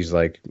Instructions, he's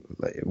like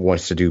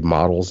wants to do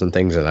models and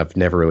things, and I've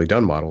never really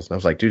done models. And I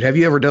was like, dude, have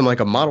you ever done like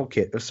a model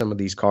kit of some of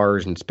these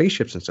cars and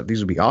spaceships and stuff? These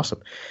would be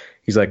awesome.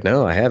 He's like,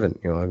 no, I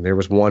haven't. There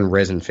was one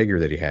resin figure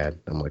that he had.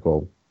 I'm like,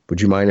 well,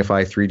 would you mind if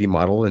I 3D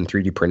model and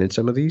 3D printed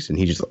some of these? And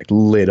he just like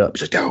lit up.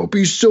 He's like, that would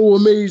be so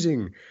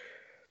amazing.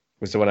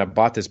 And so when I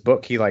bought this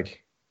book, he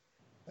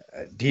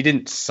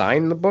didn't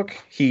sign the book.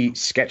 He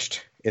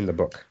sketched in the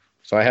book.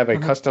 So I have a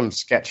custom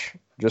sketch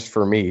just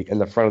for me in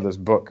the front of this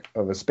book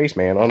of a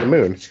spaceman on the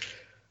moon.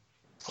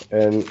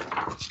 And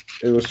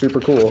it was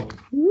super cool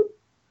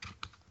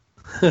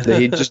that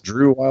he just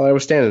drew while I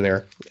was standing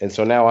there. And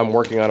so now I'm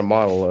working on a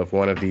model of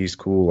one of these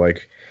cool,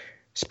 like,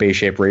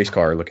 spaceship race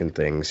car looking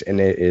things. And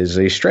it is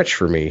a stretch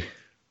for me.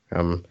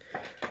 I'm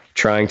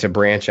trying to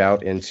branch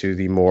out into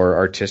the more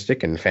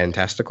artistic and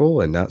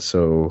fantastical and not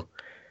so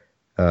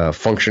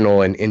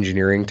functional and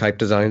engineering type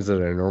designs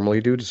that I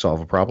normally do to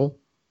solve a problem.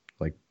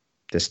 Like,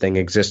 this thing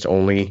exists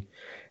only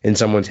in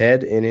someone's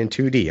head and in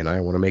 2D, and I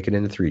want to make it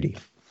into 3D.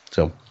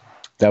 So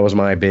that was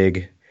my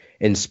big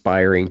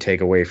inspiring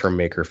takeaway from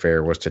Maker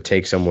Faire, was to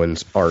take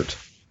someone's art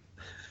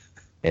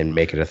and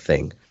make it a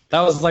thing.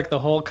 That was like the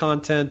whole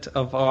content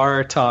of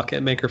our talk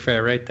at Maker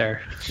Faire right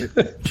there. Took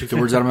the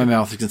words out of my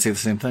mouth. You can say the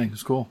same thing.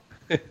 It's cool.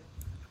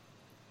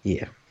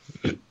 Yeah.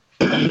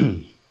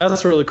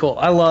 That's really cool.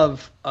 I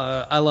love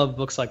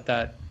books like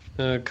that.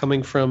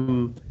 Coming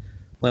from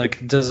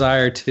like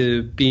desire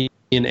to be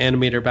an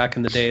animator back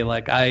in the day,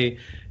 like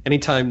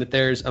anytime that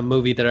there's a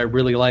movie that I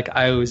really like,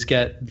 I always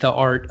get the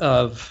art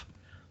of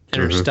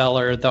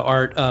Interstellar, the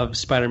art of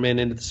Spider-Man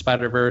Into the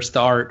Spider-Verse,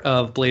 the art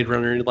of Blade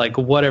Runner, like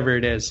whatever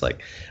it is.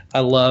 Like, I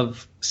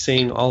love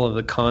seeing all of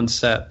the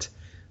concept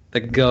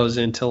that goes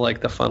into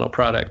like the final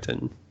product,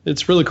 and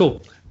it's really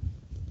cool.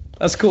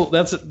 That's cool.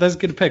 That's a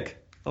good pick.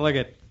 I like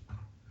it.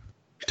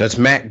 That's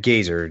Matt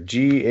Gazer,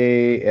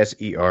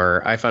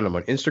 Gaser. I found him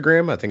on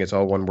Instagram. I think it's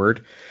all one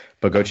word,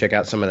 but go check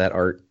out some of that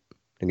art.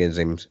 Again, his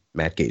name's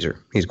Matt Gazer.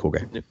 He's a cool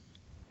guy.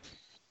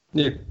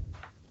 Yeah.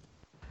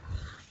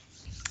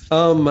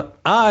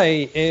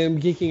 I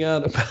am geeking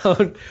out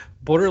about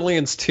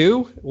Borderlands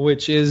 2,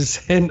 which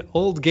is an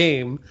old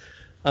game,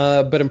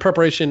 but in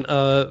preparation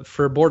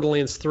for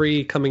Borderlands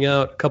 3 coming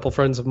out, a couple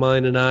friends of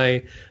mine and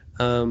I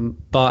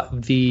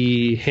bought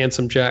the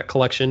Handsome Jack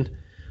collection,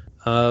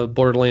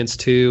 Borderlands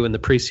 2 and the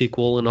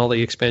pre-sequel and all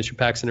the expansion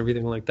packs and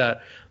everything like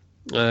that,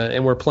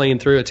 and we're playing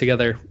through it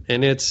together,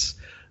 and it's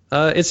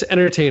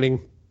entertaining.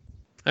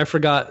 I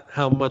forgot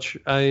how much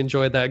I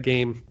enjoyed that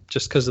game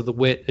just because of the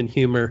wit and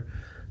humor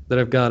that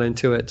I've got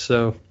into it.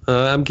 So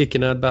I'm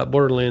geeking out about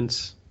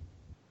Borderlands.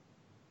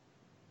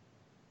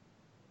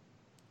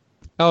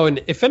 Oh,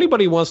 and if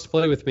anybody wants to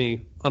play with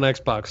me on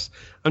Xbox,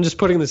 I'm just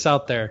putting this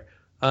out there.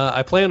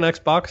 I play on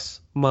Xbox.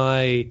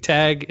 My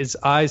tag is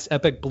Eyes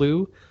Epic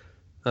Blue.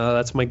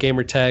 That's my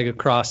gamer tag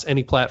across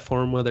any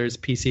platform, whether it's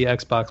PC,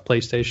 Xbox,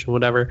 PlayStation,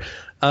 whatever.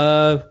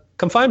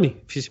 Come find me.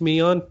 If you see me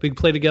on, we can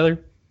play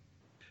together.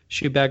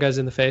 Shoot bad guys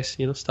in the face,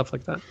 stuff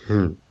like that.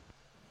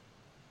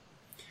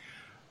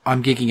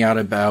 I'm geeking out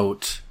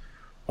about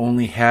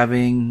only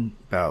having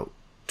about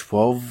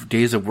 12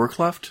 days of work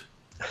left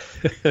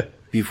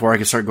before I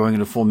can start going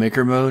into full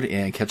maker mode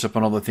and catch up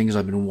on all the things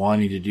I've been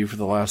wanting to do for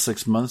the last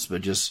 6 months,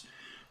 but just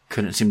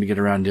couldn't seem to get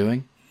around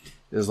doing.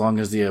 As long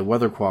as the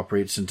weather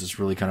cooperates, since it's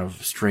really kind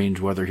of strange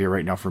weather here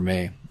right now for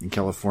May in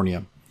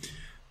California.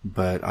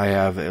 But I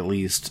have at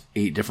least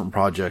 8 different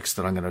projects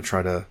that I'm going to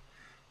try to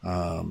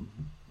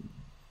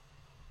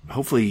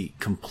hopefully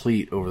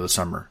complete over the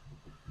summer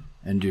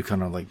and do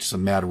kind of like just a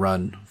mad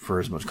run for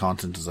as much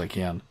content as I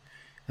can,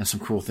 and some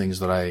cool things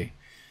that I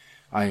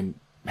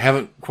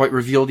haven't quite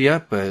revealed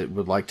yet, but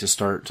would like to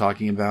start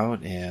talking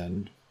about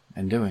and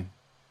doing.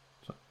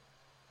 So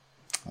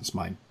that's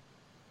mine.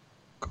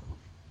 Cool.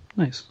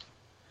 Nice.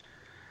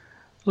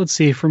 Let's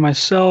see. For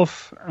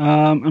myself,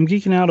 I'm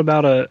geeking out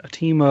about a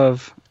team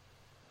of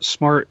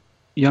smart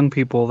young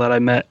people that I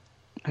met.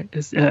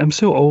 I'm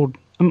so old.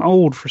 I'm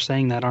old for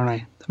saying that, aren't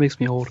I? That makes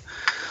me old.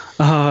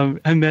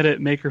 I met at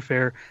Maker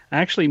Faire. I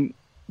actually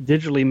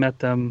digitally met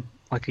them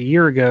like a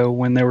year ago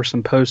when there were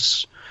some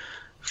posts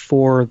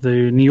for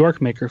the New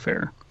York Maker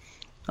Faire.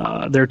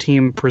 Their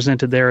team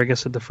presented there, I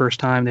guess, at the first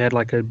time. They had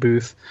like a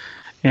booth,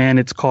 and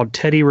it's called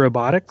Teddy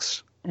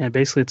Robotics. And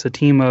basically it's a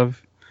team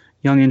of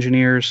young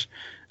engineers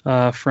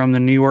from the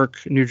New York,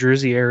 New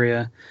Jersey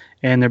area,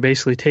 and they're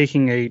basically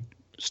taking a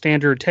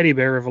standard teddy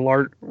bear of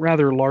a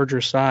rather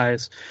larger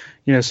size,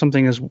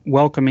 something as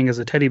welcoming as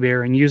a teddy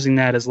bear, and using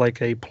that as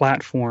like a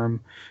platform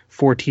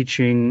for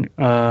teaching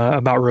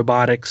about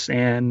robotics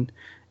and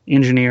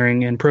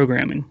engineering and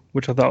programming,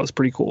 which I thought was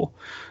pretty cool.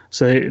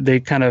 So they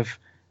kind of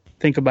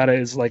think about it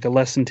as like a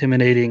less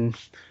intimidating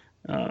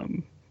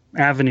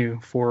avenue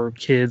for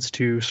kids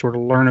to sort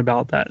of learn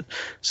about that.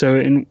 So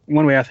in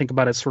one way I think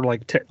about it, it's sort of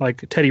like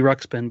Teddy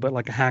Ruxpin, but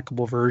like a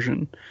hackable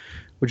version,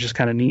 which is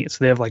kind of neat.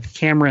 So they have like a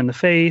camera in the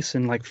face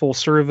and like full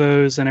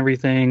servos and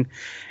everything.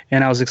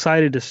 And I was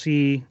excited to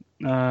see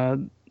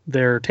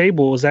their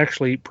table was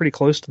actually pretty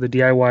close to the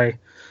DIY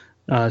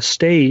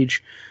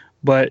stage,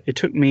 but it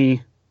took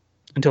me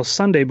until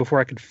Sunday before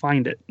I could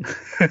find it.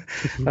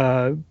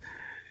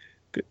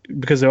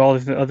 Because of all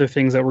the other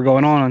things that were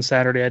going on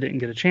Saturday, I didn't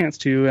get a chance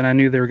to, and I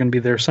knew they were going to be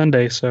there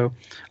Sunday. So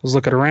I was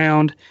looking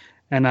around,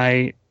 and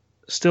I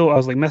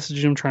was like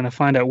messaging them trying to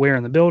find out where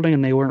in the building,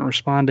 and they weren't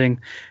responding.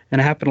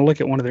 And I happened to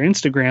look at one of their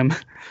Instagram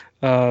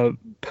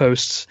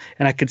posts,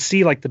 and I could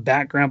see like the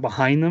background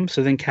behind them.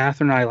 So then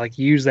Catherine and I like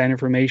used that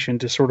information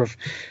to sort of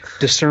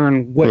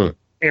discern what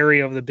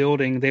area of the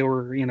building they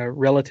were,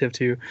 relative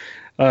to.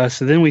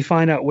 So then we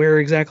find out where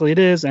exactly it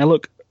is, and I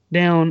look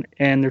down,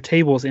 and their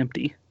table is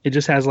empty. It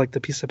just has like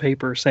the piece of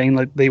paper saying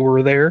like they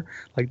were there,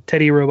 like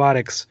Teddy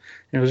Robotics,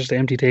 and it was just an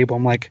empty table.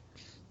 I'm like,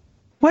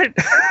 what?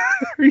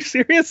 Are you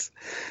serious?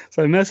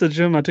 So I messaged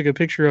them. I took a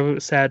picture of a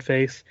sad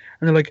face,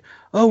 and they're like,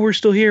 oh, we're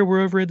still here.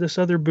 We're over at this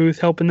other booth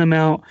helping them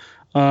out.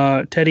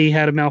 Teddy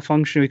had a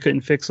malfunction. We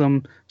couldn't fix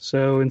them.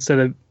 So instead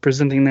of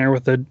presenting there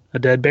with a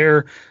dead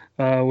bear,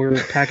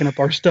 we're packing up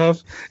our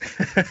stuff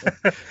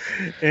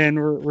and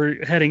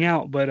we're heading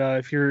out. But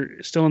if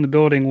you're still in the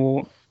building,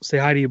 we'll say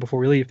hi to you before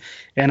we leave.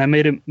 And I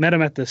met him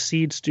at the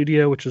Seed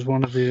Studio, which is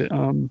one of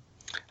the,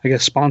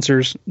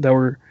 sponsors that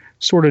were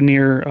sort of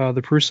near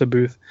the Prusa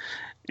booth.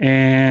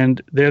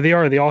 And there they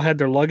are. They all had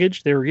their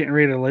luggage. They were getting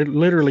ready to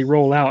literally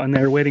roll out, and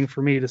they were waiting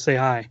for me to say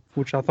hi,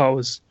 which I thought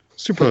was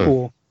super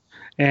cool.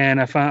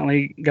 And I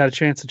finally got a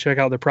chance to check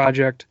out the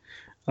project.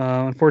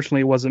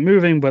 Unfortunately, it wasn't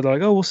moving, but they're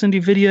like, "Oh, we'll send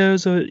you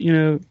videos, so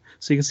you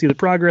can see the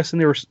progress."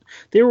 And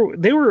they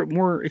were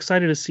more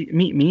excited to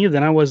meet me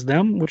than I was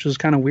them, which is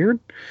kind of weird.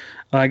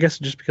 I guess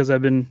just because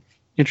I've been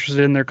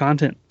interested in their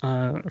content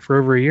for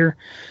over a year.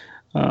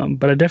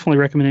 But I definitely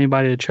recommend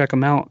anybody to check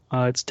them out.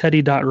 It's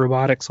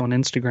teddy.robotics on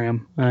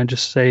Instagram.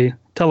 Just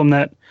tell them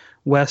that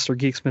Wes or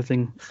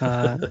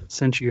Geeksmithing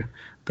sent you.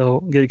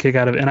 They'll get a kick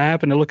out of it. And I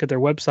happened to look at their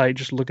website,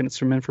 just looking at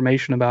some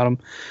information about them.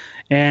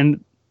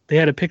 And they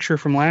had a picture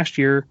from last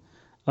year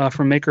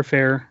from Maker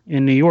Faire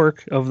in New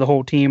York of the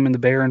whole team and the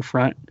bear in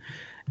front.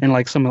 And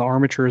like some of the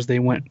armatures they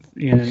went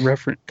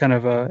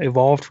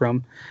evolved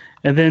from.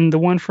 And then the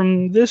one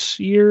from this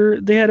year,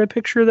 they had a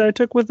picture that I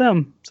took with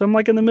them. So I'm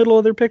like in the middle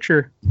of their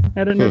picture.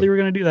 I didn't know they were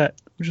going to do that,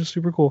 which is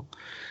super cool.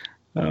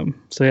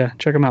 So yeah,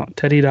 check them out.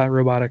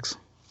 Teddy.robotics.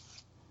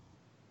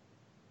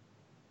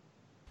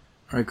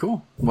 All right,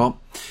 cool. Well,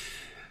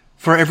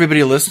 for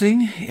everybody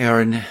listening,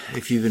 Aaron,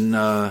 if you've been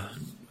a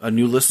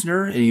new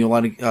listener and you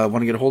want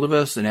to get a hold of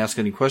us and ask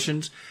any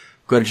questions,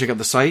 go ahead and check out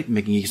the site,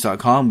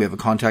 makinggeeks.com. We have a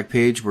contact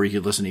page where you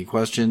can listen to any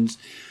questions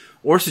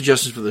or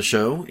suggestions for the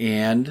show.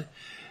 And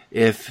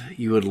if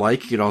you would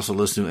like, you could also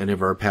listen to any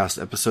of our past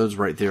episodes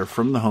right there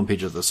from the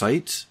homepage of the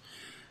site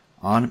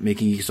on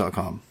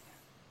makinggeeks.com.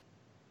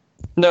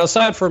 Now,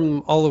 aside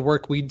from all the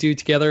work we do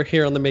together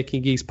here on the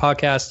Making Geeks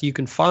podcast, you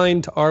can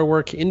find our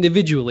work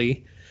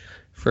individually.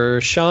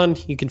 For Sean,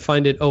 you can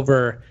find it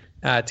over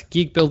at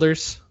Geek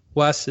Builders.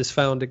 Wes is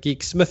found at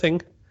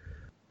Geeksmithing.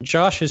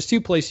 Josh has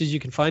two places you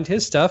can find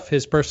his stuff,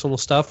 his personal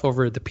stuff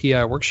over at the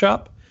PI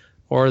Workshop,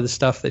 or the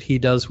stuff that he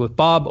does with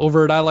Bob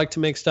over at I Like to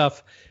Make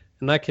Stuff,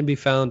 and that can be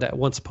found at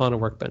Once Upon a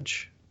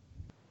Workbench.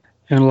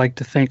 And I'd like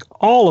to thank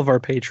all of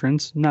our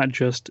patrons, not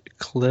just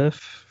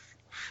Cliff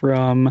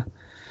from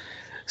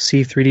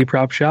C3D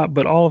Prop Shop,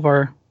 but all of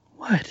our...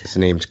 What? His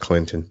name's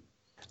Clinton.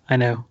 I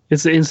know.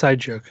 It's an inside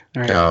joke.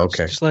 All right. Oh,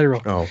 okay. Just let it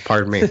roll. Oh,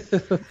 pardon me.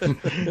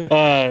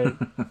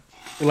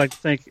 We'd like to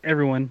thank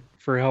everyone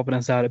for helping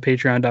us out at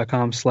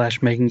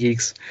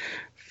patreon.com/makinggeeks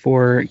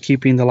for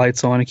keeping the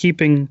lights on and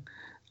keeping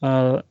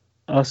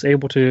us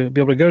able to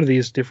go to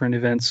these different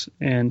events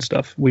and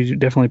stuff. We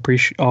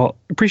definitely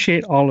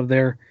appreciate all of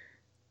their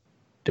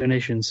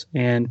donations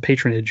and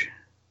patronage.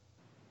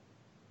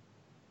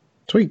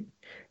 Sweet.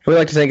 We'd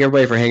like to thank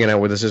everybody for hanging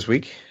out with us this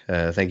week.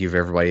 Thank you for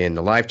everybody in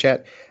the live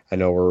chat. I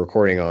know we're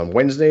recording on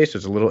Wednesday, so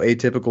it's a little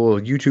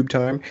atypical YouTube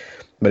time.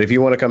 But if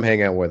you want to come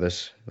hang out with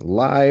us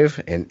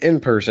live and in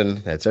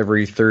person, that's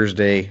every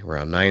Thursday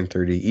around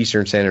 9:30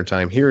 Eastern Standard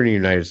Time here in the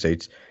United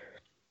States.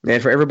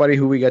 And for everybody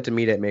who we got to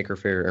meet at Maker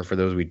Faire, and for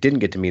those we didn't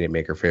get to meet at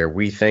Maker Faire,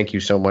 we thank you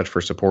so much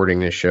for supporting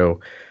this show.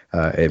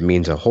 It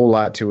means a whole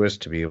lot to us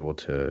to be able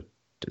to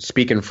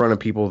speak in front of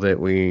people that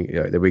we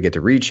get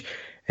to reach,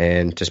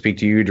 and to speak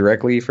to you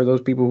directly for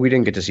those people we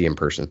didn't get to see in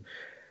person.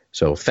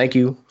 So thank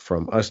you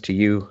from us to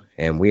you,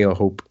 and we all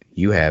hope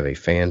you have a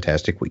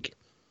fantastic week.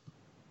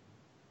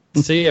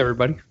 See you,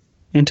 everybody.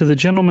 And to the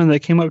gentleman that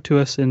came up to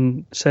us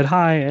and said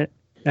hi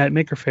at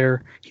Maker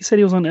Faire, he said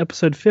he was on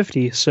episode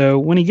 50. So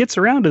when he gets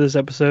around to this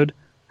episode,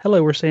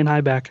 hello, we're saying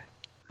hi back.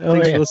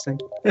 Thanks for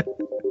listening.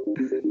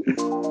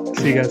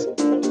 See you guys.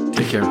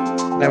 Take care.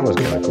 That was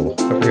kind of cool.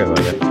 I forgot about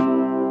that.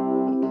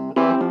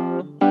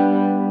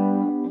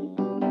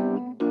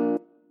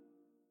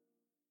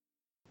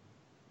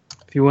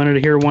 If you wanted to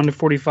hear 1 to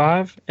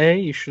 45,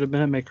 you should have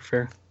been at Maker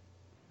Faire.